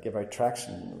would give out tracts,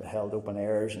 and we held open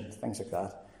airs and things like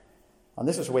that. And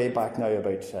this is way back now,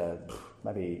 about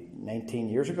maybe 19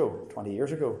 years ago, 20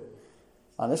 years ago.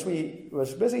 And this we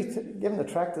was busy giving the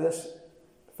tract to this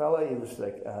fella. He was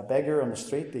like a beggar on the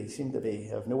street. He seemed to be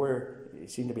of nowhere. He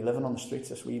seemed to be living on the streets,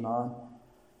 this wee man.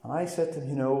 And I said to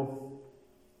him,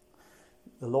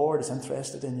 the Lord is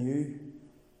interested in you,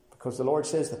 because the Lord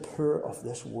says the poor of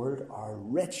this world are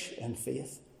rich in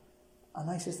faith. And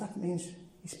I says, that means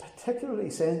He's particularly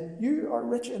saying, you are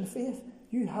rich in faith.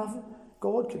 You have,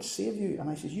 God could save you. And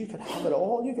I says, you could have it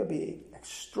all. You could be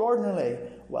extraordinarily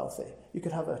wealthy. You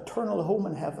could have an eternal home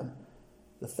in heaven.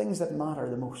 The things that matter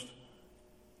the most.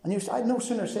 And I'd no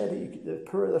sooner said, the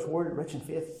poor of this world, rich in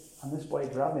faith. And this boy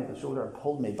grabbed me by the shoulder and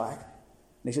pulled me back.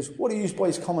 And he says, what are you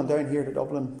boys coming down here to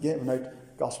Dublin, giving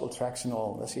out gospel tracts and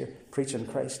all this here, preaching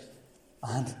Christ?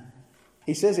 And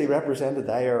he says he represented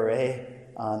the IRA,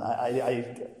 and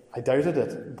I doubted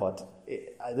it, but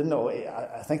I didn't know.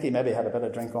 I think he maybe had a bit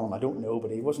of drink on him, I don't know,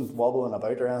 but he wasn't wobbling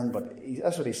about or anything, but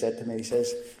that's what he said to me. He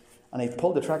says, and he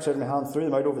pulled the tracts out of my hand, threw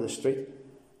them out over the street,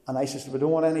 and I says, we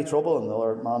don't want any trouble. And the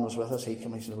other man was with us. He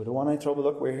came, he said, we don't want any trouble,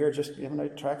 look, we're here just giving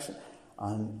out tracts.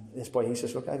 And this boy, he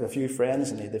says, look, I have a few friends,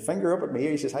 and he had the finger up at me.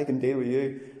 He says, I can deal with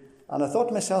you. And I thought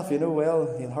to myself,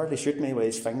 well, he'll hardly shoot me with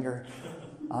his finger.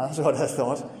 And that's what I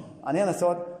thought. And then I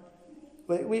thought,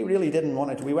 we really didn't want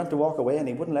it. We went to walk away, and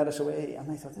he wouldn't let us away. And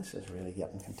I thought, this is really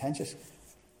getting contentious.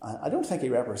 And I don't think he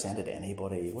represented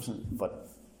anybody. He wasn't, but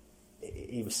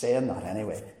he was saying that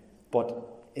anyway.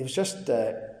 But it was just,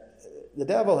 the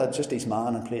devil had just his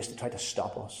man in place to try to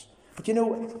stop us. But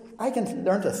I can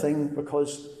learn a thing,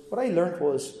 because what I learned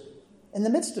was, in the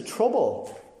midst of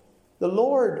trouble, the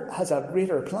Lord has a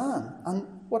greater plan. And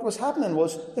what was happening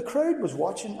was, the crowd was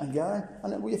watching and yelling.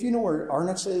 And if you know where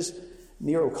Arnott's is,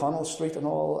 near O'Connell Street and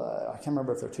all, I can't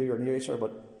remember if they're two or near each other,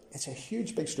 but it's a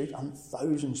huge big street, and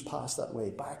thousands pass that way,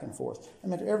 back and forth. I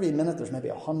mean, every minute there's maybe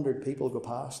 100 people go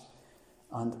past.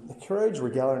 And the crowds were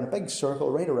gathering in a big circle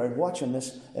right around, watching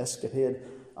this escapade.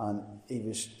 And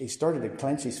he started to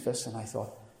clench his fists, and I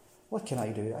thought, what can I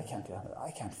do? I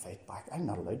can't fight back. I'm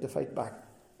not allowed to fight back.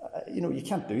 You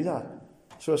can't do that.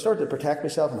 So I started to protect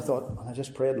myself, and I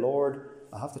just prayed, Lord,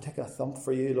 I have to take a thump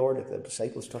for you, Lord. If the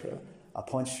disciples took a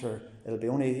punch, sure, it'll be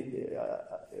only,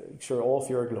 all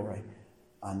for your glory.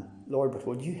 And Lord, but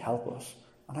would you help us?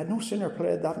 And I'd no sooner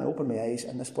prayed that and opened my eyes,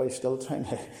 and this boy's still trying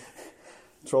to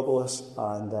trouble us.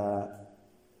 And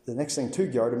the next thing, 2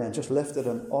 Garda men just lifted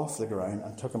him off the ground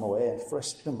and took him away and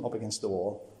frisked him up against the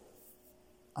wall.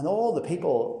 And all the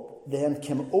people then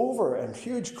came over, and a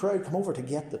huge crowd came over to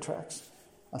get the tracts,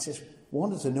 and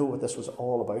wanted to know what this was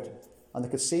all about. And they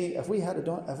could see, if we had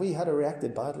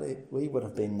reacted badly, we would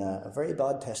have been a very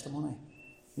bad testimony.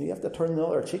 You have to turn the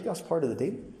other cheek. That's part of the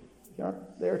deal. You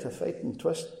aren't there to fight and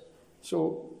twist.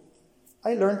 So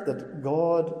I learned that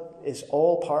God is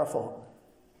all powerful,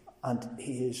 and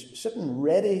He is sitting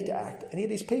ready to act. And He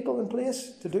had His people in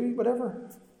place to do whatever.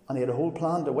 And He had a whole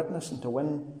plan to witness and to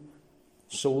win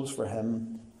souls for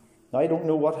Him. Now, I don't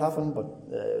know what happened,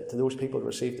 but to those people who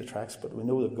received the tracts, but we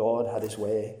know that God had His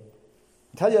way.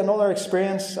 I'll tell you another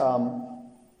experience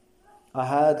I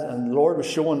had, and the Lord was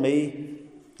showing me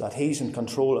that He's in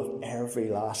control of every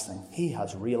last thing. He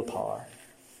has real power.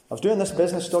 I was doing this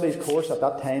business studies course at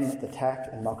that time at the Tech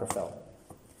in Knockerfell.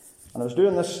 And I was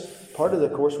doing this, part of the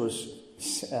course was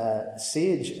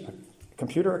Sage,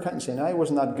 computer accountancy, and I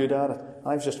wasn't that good at it.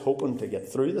 I was just hoping to get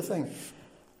through the thing.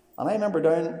 And I remember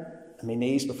down on my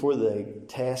knees before the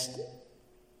test,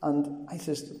 and I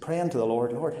says, praying to the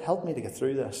Lord, Lord, help me to get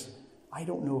through this. I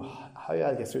don't know how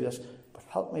I'll get through this, but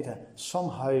help me to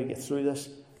somehow get through this.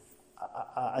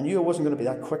 I knew I wasn't going to be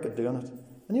that quick at doing it.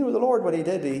 And the Lord, what he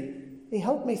did, he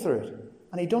helped me through it.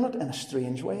 And he done it in a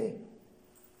strange way.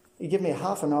 He gave me a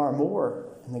half an hour more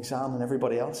in the exam than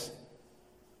everybody else.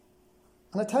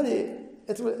 And I tell you,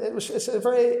 it's a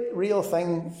very real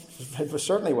thing. It was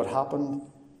certainly what happened.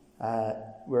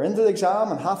 We were into the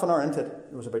exam, and half an hour into it,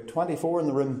 there was about 24 in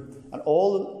the room, and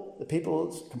all the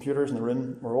people's computers in the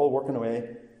room were all working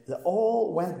away. They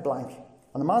all went blank.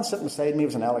 And the man sitting beside me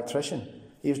was an electrician.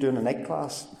 He was doing a night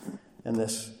class in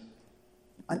this.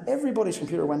 And everybody's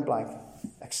computer went blank,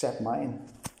 except mine.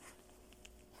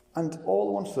 And all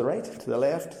the ones to the right, to the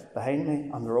left, behind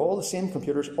me, and they're all the same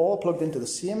computers, all plugged into the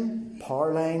same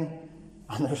power line,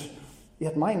 and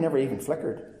yet mine never even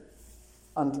flickered.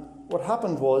 And what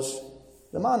happened was,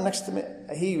 the man next to me,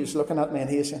 he was looking at me, and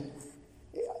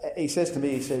he says to me,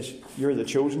 he says, "You're the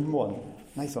chosen one."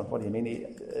 And I thought, what do you mean?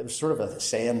 It was sort of a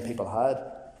saying people had.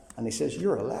 And he says,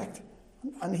 "You're elect."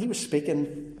 And he was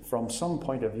speaking from some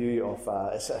point of view of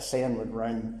a saying went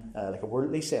around, like a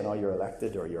worldly saying, "Oh, you're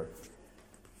elected," or "you're..."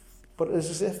 But it was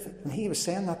as if, when he was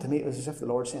saying that to me, it was as if the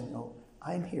Lord saying, "No,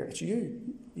 I'm here. It's you.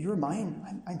 You're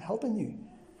mine. I'm helping you."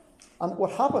 And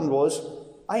what happened was,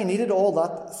 I needed all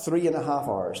that 3.5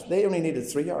 hours. They only needed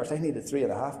 3 hours. I needed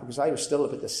 3.5 because I was still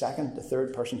about the second, the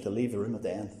third person to leave the room at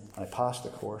the end. And I passed the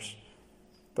course.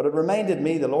 But it reminded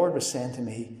me, the Lord was saying to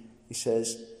me, he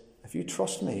says, if you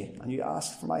trust me and you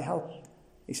ask for my help,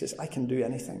 he says, I can do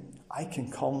anything. I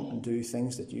can come and do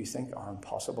things that you think are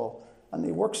impossible. And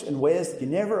he works in ways that you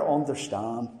never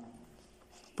understand.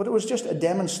 But it was just a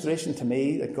demonstration to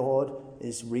me that God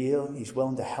is real. He's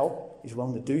willing to help. He's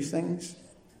willing to do things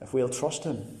if we'll trust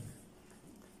him.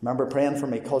 I remember praying for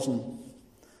my cousin,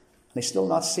 and he's still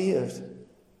not saved.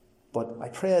 But I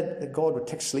prayed that God would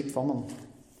take sleep from him.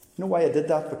 You know why I did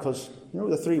that? Because,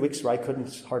 the 3 weeks where I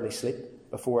couldn't hardly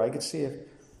sleep before I got saved,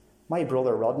 my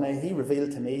brother Rodney, he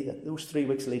revealed to me that those 3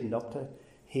 weeks leading up to it,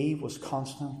 he was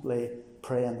constantly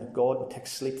praying that God would take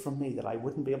sleep from me, that I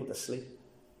wouldn't be able to sleep.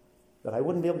 That I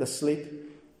wouldn't be able to sleep,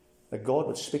 that God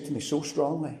would speak to me so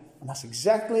strongly. And that's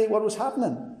exactly what was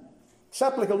happening.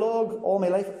 Slept like a log all my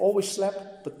life, always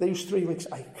slept, but those 3 weeks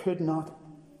I could not.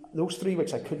 Those 3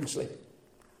 weeks I couldn't sleep.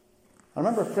 I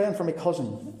remember praying for my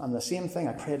cousin, and the same thing,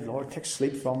 I prayed, Lord, take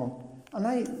sleep from him. And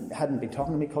I hadn't been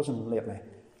talking to my cousin lately.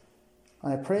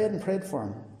 And I prayed and prayed for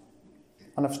him.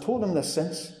 And I've told him this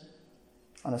since.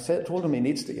 And I told him he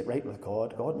needs to get right with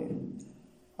God. And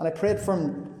I prayed for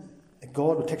him that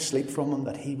God would take sleep from him,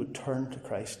 that he would turn to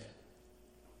Christ.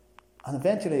 And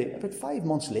eventually, about 5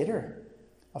 months later,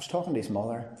 I was talking to his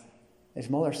mother. His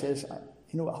mother says,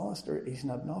 Alistair, he's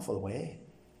in an awful way.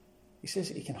 He says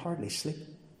he can hardly sleep.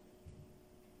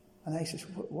 And I says,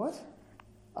 what?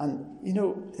 And,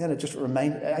 then it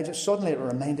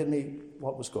reminded me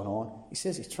what was going on. He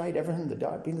says he's tried everything,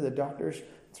 been to the doctors,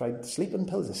 tried sleeping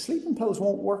pills. The sleeping pills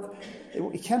won't work.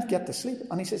 He can't get to sleep.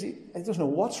 And he says he doesn't know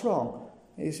what's wrong.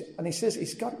 He says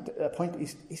he's got a point,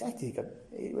 he's actually got,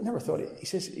 he never thought, he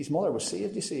says his mother was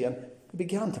saved, you see, and he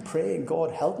began to pray, and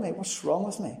God, help me, what's wrong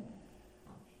with me?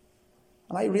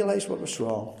 And I realised what was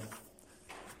wrong,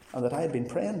 and that I had been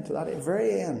praying to that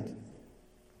very end.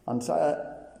 And so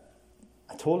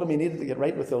I told him he needed to get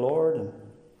right with the Lord,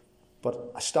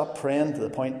 but I stopped praying to the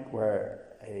point where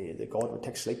that God would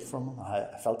take sleep from him.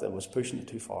 I felt that I was pushing it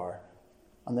too far.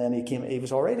 And then he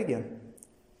was all right again.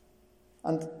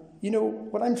 And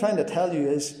what I'm trying to tell you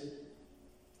is,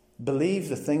 believe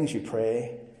the things you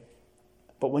pray.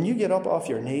 But when you get up off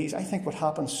your knees, I think what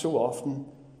happens so often,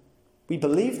 we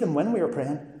believe them when we are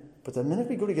praying, but the minute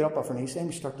we go to get up off our knees, then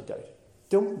we start to doubt.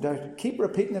 Don't doubt. Keep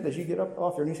repeating it as you get up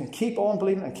off your knees, and keep on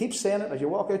believing it, and keep saying it as you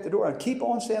walk out the door, and keep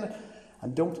on saying it,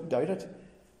 and don't doubt it.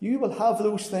 You will have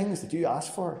those things that you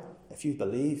ask for if you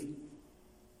believe.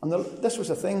 And this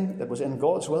was a thing that was in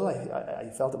God's will.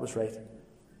 I felt it was right.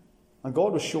 And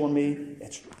God was showing me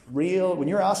it's real. When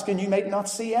you're asking, you might not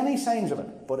see any signs of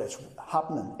it, but it's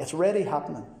happening. It's already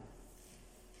happening.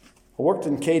 I worked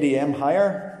in KDM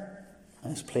Hire,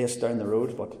 this place down the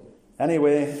road. But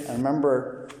anyway, I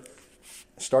remember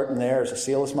starting there as a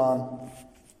salesman,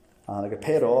 and I got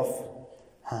paid off.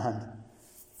 And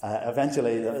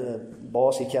eventually, the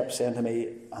boss, he kept saying to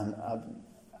me, and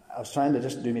I was trying to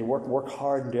just do my work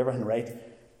hard and do everything right.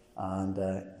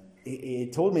 And he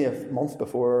told me a month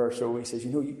before or so, he says,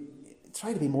 you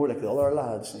try to be more like the other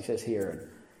lads. And he says,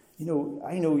 here,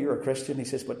 I know you're a Christian. He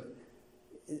says, but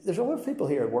there's other people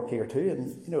here at work here too,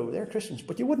 and, they're Christians,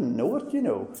 but you wouldn't know it,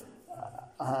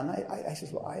 And I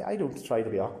says, well, I don't try to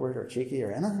be awkward or cheeky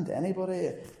or anything to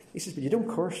anybody. He says, but you don't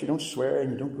curse, you don't swear,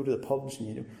 and you don't go to the pubs, and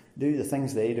you don't do the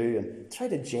things they do, and try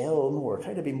to gel more,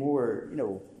 try to be more,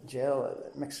 gel,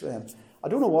 mix with them. I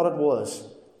don't know what it was,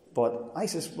 but I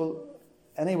says, well,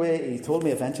 anyway, he told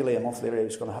me eventually a month later he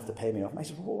was going to have to pay me off. And I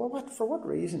said, well, for what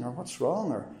reason, or what's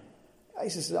wrong? Or I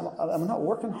says, I'm not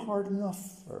working hard enough.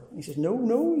 Or he says,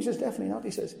 no, he says, definitely not.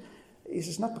 He says,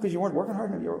 not because you weren't working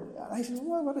hard enough. And I said,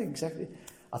 well, what exactly?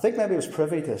 I think maybe I was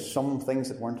privy to some things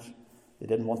that they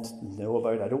didn't want to know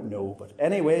about. I don't know. But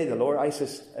anyway, the Lord, I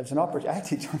says, it was an opportunity. I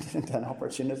actually turned it into an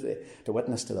opportunity to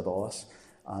witness to the boss.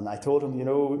 And I told him,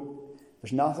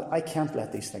 there's nothing, I can't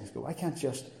let these things go. I can't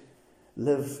just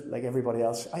live like everybody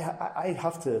else. I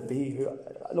have to be who,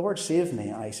 Lord save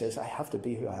me. I says, I have to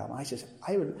be who I am. I says,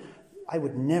 I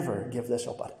would never give this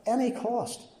up at any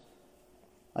cost.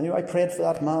 And I prayed for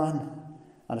that man.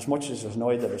 And as much as I was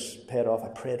annoyed that it was paid off, I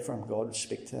prayed for him. God would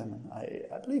speak to him. And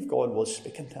I believe God was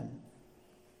speaking to him.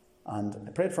 And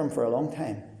I prayed for him for a long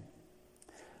time.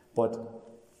 But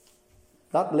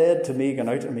that led to me going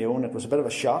out on my own. It was a bit of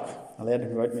a shock. I led to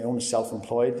go out on my own as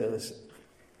self-employed. It was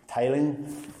tiling,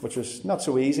 which was not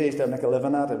so easy to make a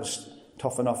living at. It was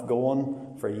tough enough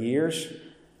going for years.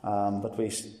 But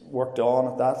we worked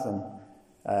on at that,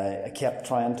 and I kept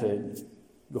trying to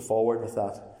go forward with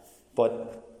that.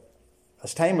 But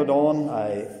as time went on,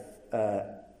 I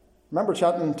remember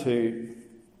chatting to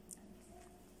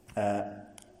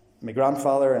my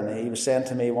grandfather, and he was saying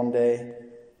to me one day,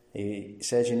 he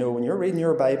says, when you're reading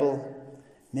your Bible,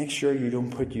 make sure you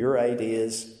don't put your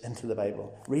ideas into the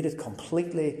Bible. Read it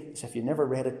completely as if you never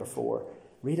read it before.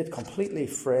 Read it completely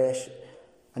fresh.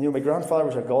 And my grandfather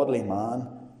was a godly man,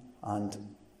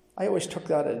 and I always took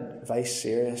that advice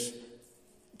serious.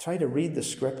 Try to read the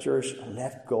scriptures and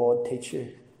let God teach you.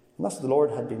 And that's what the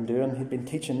Lord had been doing. He'd been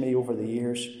teaching me over the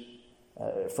years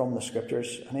from the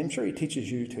scriptures, and I'm sure he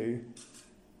teaches you too.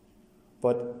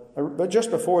 But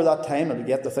just before that time, and to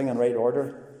get the thing in right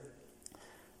order,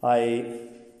 I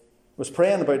was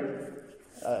praying about,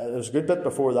 it was a good bit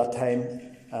before that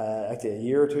time, actually a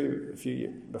year or two, a few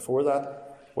years before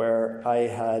that, where I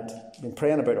had been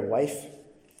praying about a wife.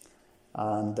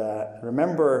 And I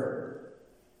remember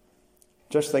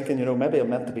just thinking, maybe I'm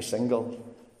meant to be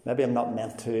single. Maybe I'm not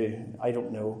meant to. I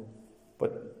don't know.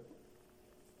 But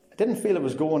I didn't feel it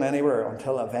was going anywhere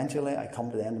until eventually I come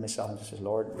to the end of myself and just says,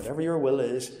 Lord, whatever your will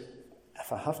is,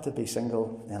 if I have to be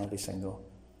single, then I'll be single.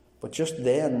 But just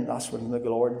then, that's when the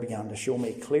Lord began to show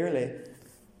me clearly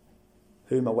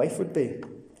who my wife would be.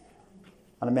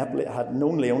 And I had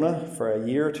known Leona for a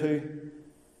year or two,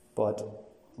 but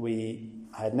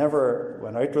I had never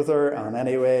went out with her. And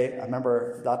anyway, I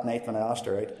remember that night when I asked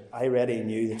her out, I already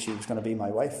knew that she was going to be my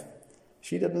wife.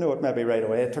 She didn't know it maybe right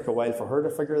away. It took a while for her to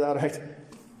figure that out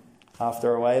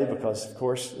after a while, because, of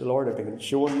course, the Lord had been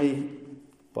showing me.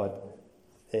 But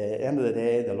at the end of the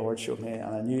day, the Lord showed me,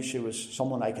 and I knew she was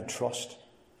someone I could trust,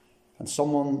 and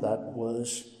someone that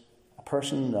was a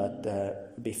person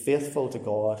that would be faithful to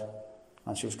God,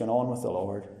 and she was going on with the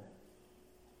Lord.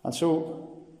 And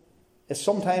so it's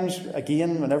sometimes,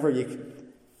 again, whenever you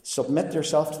submit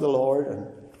yourself to the Lord and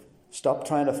stop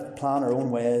trying to plan our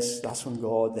own ways, that's when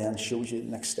God then shows you the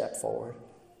next step forward.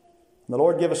 And the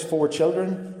Lord gave us 4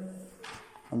 children,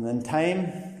 and in time,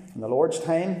 in the Lord's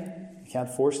time, you can't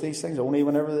force these things, only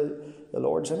whenever the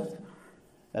Lord's in it.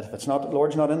 And if the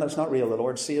Lord's not in it, it's not real. The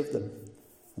Lord saved them.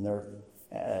 And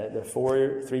they're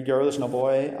 3 girls and a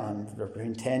boy, and they're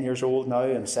between 10 years old now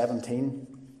and 17.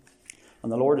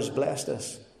 And the Lord has blessed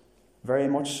us, very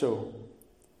much so.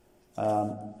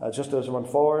 Just as I went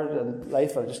forward in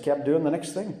life, I just kept doing the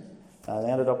next thing. I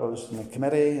ended up, I was in a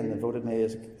committee, and they voted me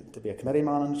to be a committee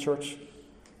man in the church.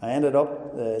 I ended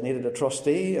up, needed a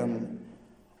trustee, and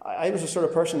I was the sort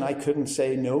of person I couldn't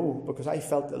say no, because I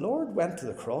felt the Lord went to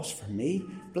the cross for me,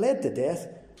 bled to death.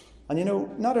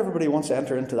 And not everybody wants to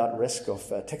enter into that risk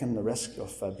of taking the risk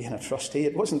of being a trustee.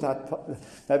 It wasn't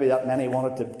maybe that many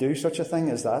wanted to do such a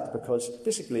thing as that, because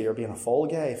basically you're being a fall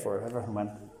guy for everyone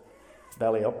went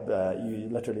belly up. You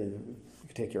literally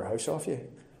could take your house off you.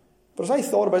 But as I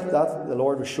thought about that, the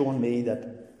Lord was showing me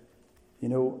that,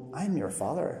 I'm your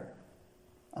Father.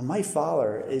 And my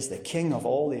Father is the King of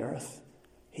all the earth.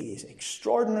 He is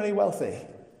extraordinarily wealthy.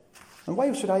 And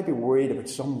why should I be worried about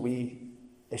some wee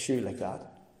issue like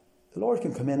that? The Lord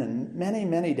can come in many,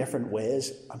 many different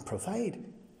ways and provide.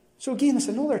 So again, it's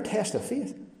another test of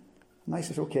faith. And I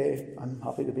said, okay, I'm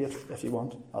happy to be it. If you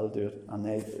want, I'll do it. And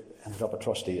they ended up a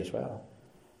trustee as well.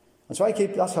 And so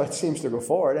that's how it seems to go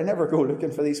forward. I never go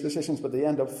looking for these positions, but they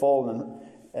end up falling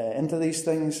into these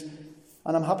things.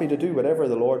 And I'm happy to do whatever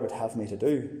the Lord would have me to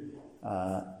do.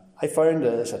 I I found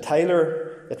as a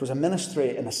tiler, it was a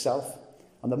ministry in itself.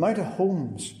 And the amount of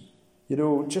homes,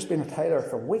 just being a tiler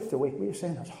from week to week, we were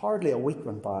saying there's hardly a week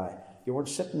went by. You weren't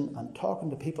sitting and talking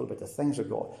to people about the things of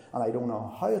God. And I don't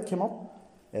know how it came up.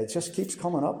 It just keeps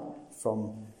coming up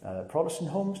from Protestant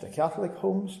homes to Catholic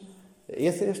homes, to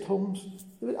atheist homes.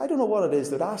 I don't know what it is.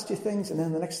 They'd ask you things, and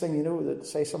then the next thing you know, they'd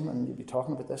say something, and you'd be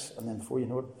talking about this, and then before you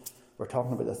know it, we're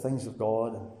talking about the things of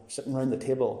God and sitting around the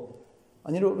table.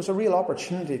 And it was a real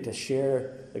opportunity to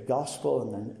share the gospel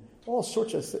and then all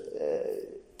sorts of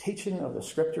teaching of the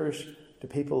scriptures to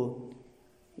people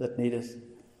that need it.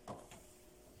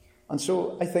 And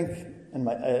so I think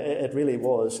it really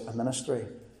was a ministry.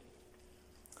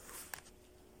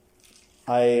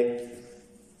 Later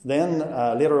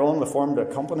on, we formed a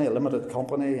company, a limited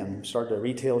company, and started to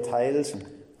retail tiles, and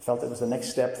felt it was the next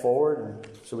step forward, and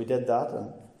so we did that,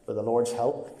 and with the Lord's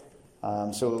help.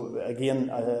 So again,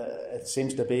 it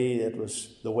seems to be it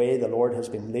was the way the Lord has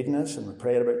been leading us, and we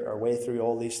prayed about our way through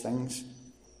all these things.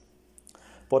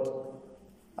 But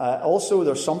also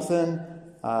there's something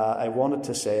I wanted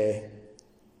to say.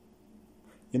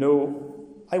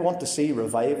 I want to see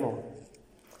revival.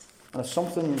 And it's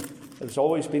something that's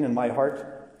always been in my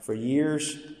heart for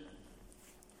years.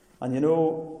 And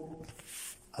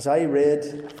as I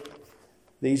read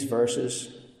these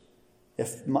verses,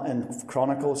 in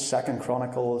Chronicles, 2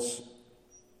 Chronicles,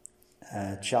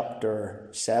 chapter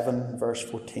 7, verse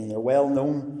 14, they're well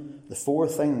known. The 4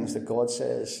 things that God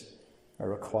says are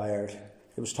required.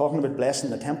 It was talking about blessing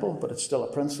the temple, but it's still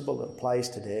a principle that applies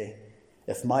today.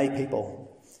 If my people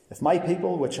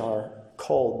which are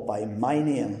called by my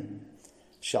name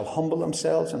shall humble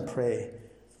themselves and pray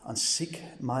and seek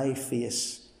my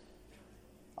face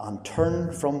and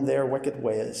turn from their wicked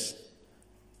ways,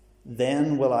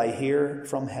 then will I hear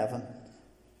from heaven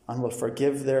and will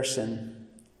forgive their sin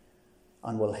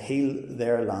and will heal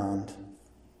their land.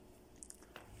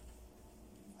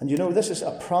 And this is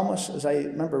a promise, as I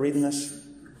remember reading this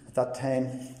at that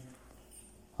time,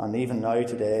 and even now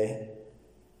today.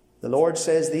 The Lord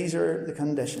says these are the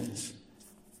conditions,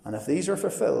 and if these are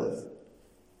fulfilled,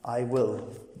 I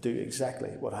will do exactly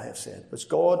what I have said. But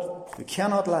God, who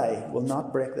cannot lie, will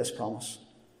not break this promise.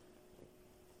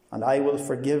 And I will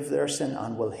forgive their sin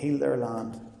and will heal their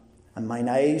land. And mine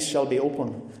eyes shall be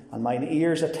open, and mine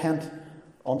ears attent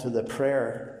unto the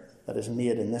prayer that is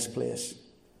made in this place.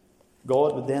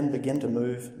 God would then begin to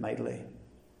move mightily.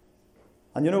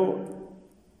 And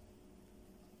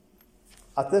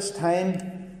at this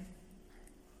time,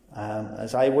 when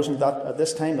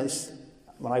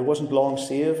I wasn't long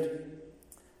saved,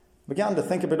 I began to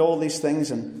think about all these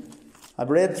things, and I'd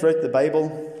read throughout the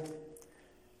Bible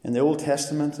in the Old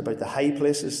Testament about the high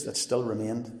places that still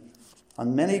remained.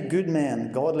 And many good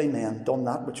men, godly men, done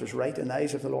that which was right in the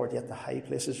eyes of the Lord, yet the high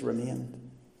places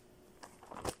remained.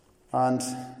 And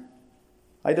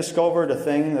I discovered a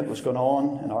thing that was going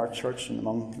on in our church and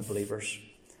among the believers.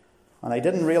 And I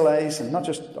didn't realise, and not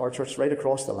just our church, right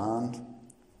across the land.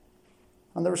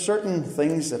 And there were certain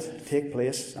things that take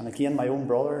place. And again, my own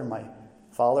brother and my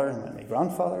father and my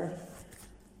grandfather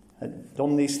had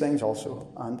done these things also.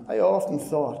 And I often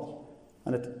thought,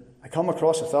 I come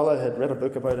across a fellow who had read a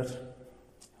book about it.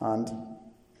 And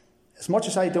as much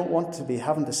as I don't want to be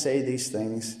having to say these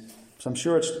things, because I'm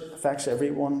sure it affects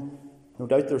everyone, no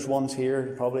doubt there's ones here,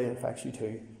 it probably affects you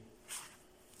too.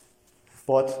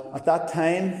 But at that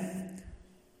time,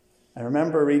 I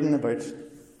remember reading about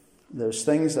those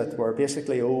things that were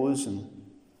basically oaths and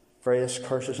various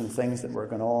curses and things that were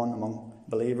going on among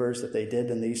believers that they did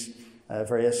in these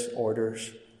various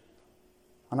orders.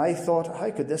 And I thought,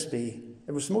 how could this be?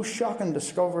 It was the most shocking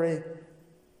discovery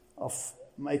of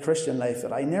my Christian life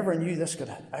that I never knew this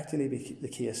could actually be the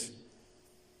case.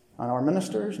 And our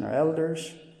ministers and our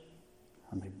elders,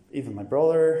 and even my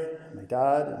brother, and my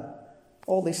dad, and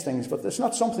all these things. But it's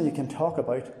not something you can talk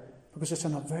about because it's a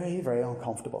very, very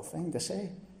uncomfortable thing to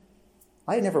say.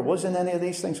 I never was in any of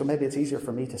these things, so maybe it's easier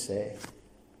for me to say.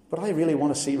 But I really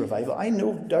want to see revival. I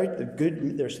no doubt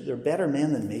there are better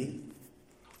men than me.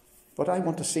 But I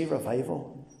want to see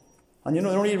revival. And the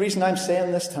only reason I'm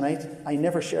saying this tonight, I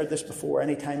never shared this before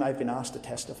any time I've been asked to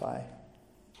testify.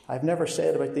 I've never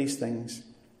said about these things.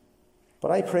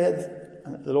 But I prayed,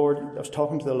 and I was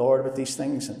talking to the Lord about these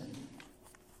things, and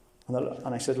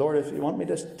I said, Lord, if you want me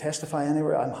to testify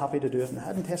anywhere, I'm happy to do it. And I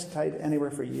hadn't testified anywhere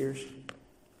for years.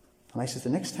 And I said, the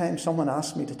next time someone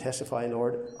asks me to testify,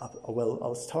 Lord,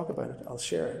 I'll talk about it. I'll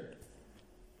share it.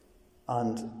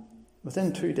 And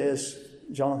within 2 days,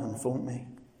 Jonathan phoned me.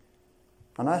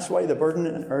 And that's why the burden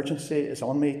and urgency is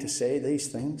on me to say these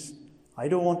things. I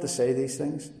don't want to say these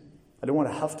things. I don't want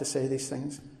to have to say these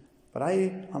things. But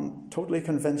I am totally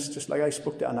convinced, just like I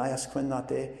spoke to Ananias Quinn that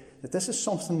day, that this is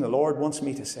something the Lord wants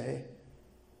me to say.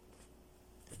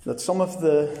 That some of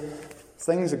the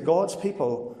things that God's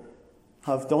people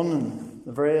have done in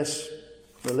the various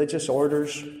religious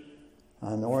orders,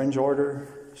 and the Orange Order,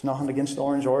 there's nothing against the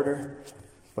Orange Order,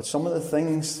 but some of the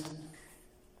things,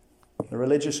 the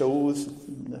religious oaths,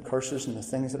 the curses and the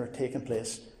things that are taking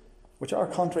place, which are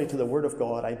contrary to the Word of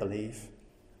God, I believe.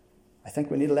 I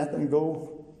think we need to let them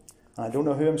go. And I don't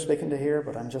know who I'm speaking to here,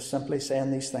 but I'm just simply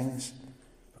saying these things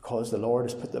because the Lord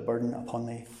has put the burden upon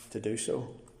me to do so.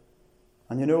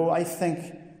 And I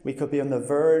think we could be on the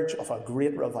verge of a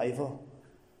great revival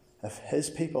if His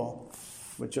people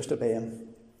would just obey Him.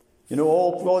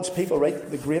 All God's people, right,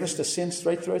 the greatest of saints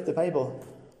right throughout the Bible,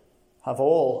 have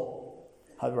all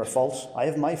had their faults. I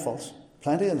have my faults,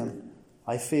 plenty of them.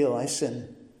 I fail, I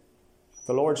sin.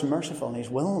 The Lord's merciful and He's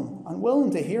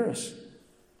willing to hear us.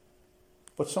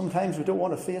 But sometimes we don't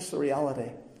want to face the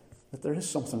reality that there is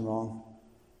something wrong.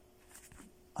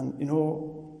 And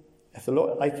if the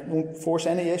Lord, I won't force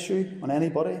any issue on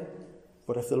anybody,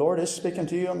 but if the Lord is speaking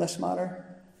to you on this matter,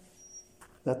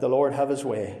 let the Lord have His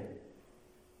way.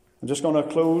 I'm just going to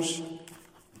close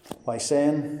by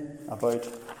saying about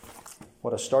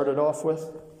what I started off with.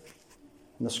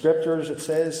 In the Scriptures it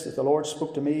says that the Lord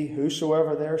spoke to me,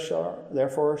 "Whosoever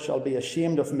therefore shall be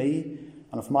ashamed of me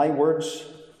and of my words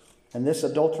in this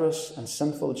adulterous and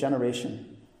sinful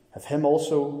generation, of him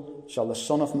also shall the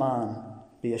Son of Man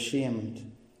be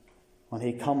ashamed when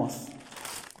He cometh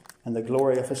in the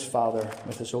glory of His Father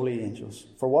with His holy angels.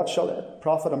 For what shall it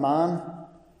profit a man,"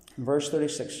 in verse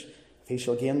 36, "if he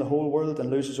shall gain the whole world and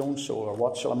lose his own soul? Or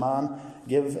what shall a man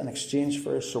give in exchange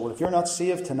for his soul?" If you're not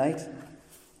saved tonight,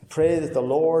 I pray that the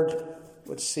Lord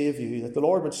would save you, that the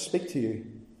Lord would speak to you.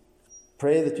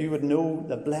 Pray that you would know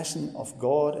the blessing of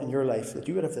God in your life, that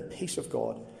you would have the peace of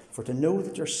God. For to know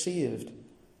that you're saved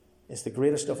is the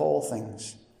greatest of all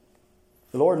things.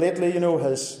 The Lord lately,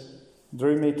 has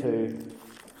drew me to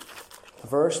a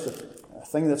verse, a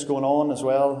thing that's going on as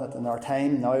well that in our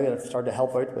time now. I've started to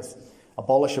help out with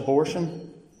abolish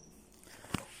abortion.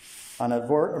 And a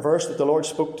verse that the Lord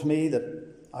spoke to me that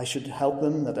I should help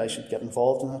them, that I should get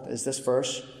involved in it, is this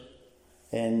verse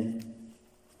in,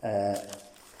 I'll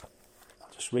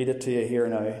just read it to you here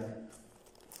now.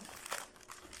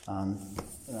 And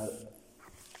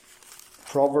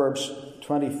Proverbs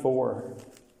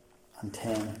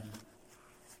 24:10.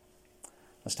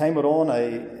 As time went on,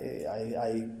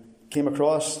 I came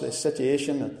across this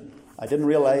situation that I didn't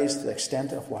realise the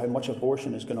extent of how much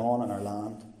abortion is going on in our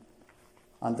land.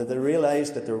 And that I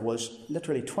realised that there was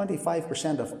literally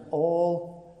 25% of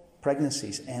all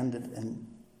pregnancies ended in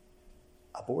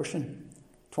abortion.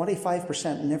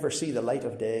 25% never see the light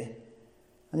of day.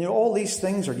 And all these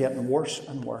things are getting worse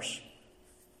and worse.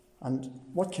 And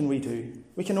what can we do?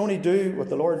 We can only do what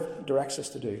the Lord directs us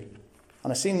to do.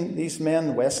 And I've seen these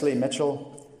men, Wesley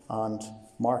Mitchell and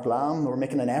Mark Lamb, were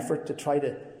making an effort to try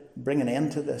to bring an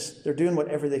end to this. They're doing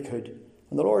whatever they could.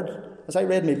 And the Lord, as I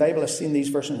read my Bible, I've seen these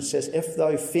verses, and it says, "If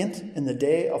thou faint in the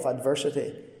day of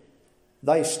adversity,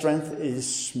 thy strength is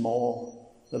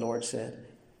small," the Lord said.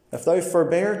 "If thou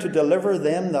forbear to deliver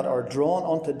them that are drawn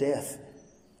unto death,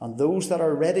 and those that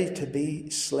are ready to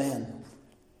be slain,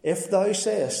 if thou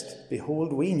sayest,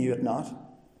 Behold, we knew it not,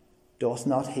 doth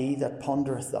not he that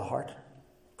pondereth the heart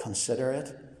consider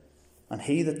it? And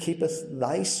he that keepeth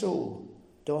thy soul,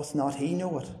 doth not he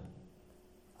know it?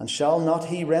 And shall not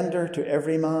he render to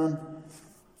every man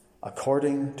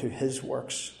according to his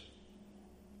works?"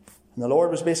 And the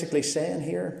Lord was basically saying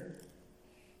here,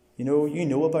 you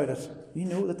know about it. You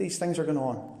know that these things are going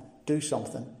on. Do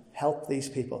something. Help these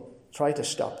people. Try to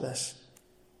stop this.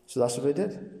 So that's what I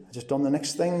did. I just done the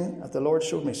next thing that the Lord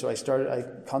showed me. So I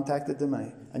contacted them.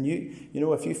 And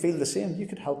if you feel the same, you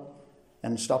could help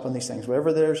in stopping these things.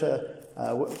 Wherever there's a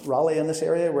rally in this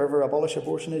area, wherever abolish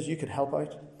abortion is, you could help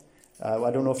out. I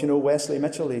don't know if you know Wesley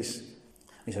Mitchell. He's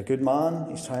a good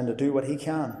man. He's trying to do what he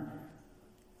can.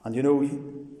 And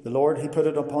the Lord, He put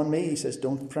it upon me. He says,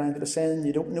 don't try and get a sin.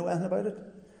 You don't know anything about it.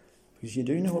 Because you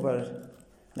do know about it.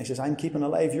 And He says, I'm keeping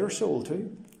alive your soul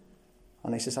too.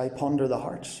 And He says, I ponder the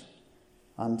hearts.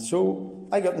 And so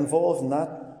I got involved in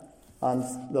that. And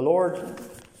the Lord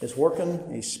is working.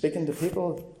 He's speaking to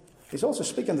people. He's also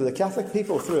speaking to the Catholic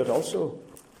people through it also.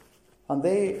 And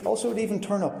they also would even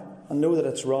turn up and know that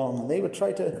it's wrong. And they would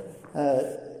try to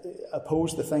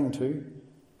oppose the thing too.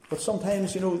 But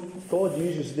sometimes, God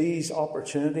uses these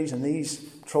opportunities and these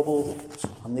troubles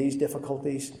and these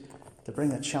difficulties to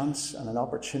bring a chance and an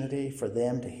opportunity for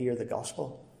them to hear the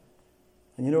gospel.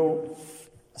 And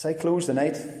as I close the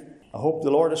night, I hope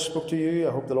the Lord has spoke to you.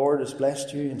 I hope the Lord has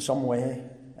blessed you in some way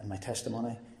in my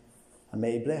testimony. And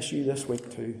may He bless you this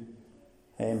week too.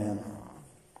 Amen.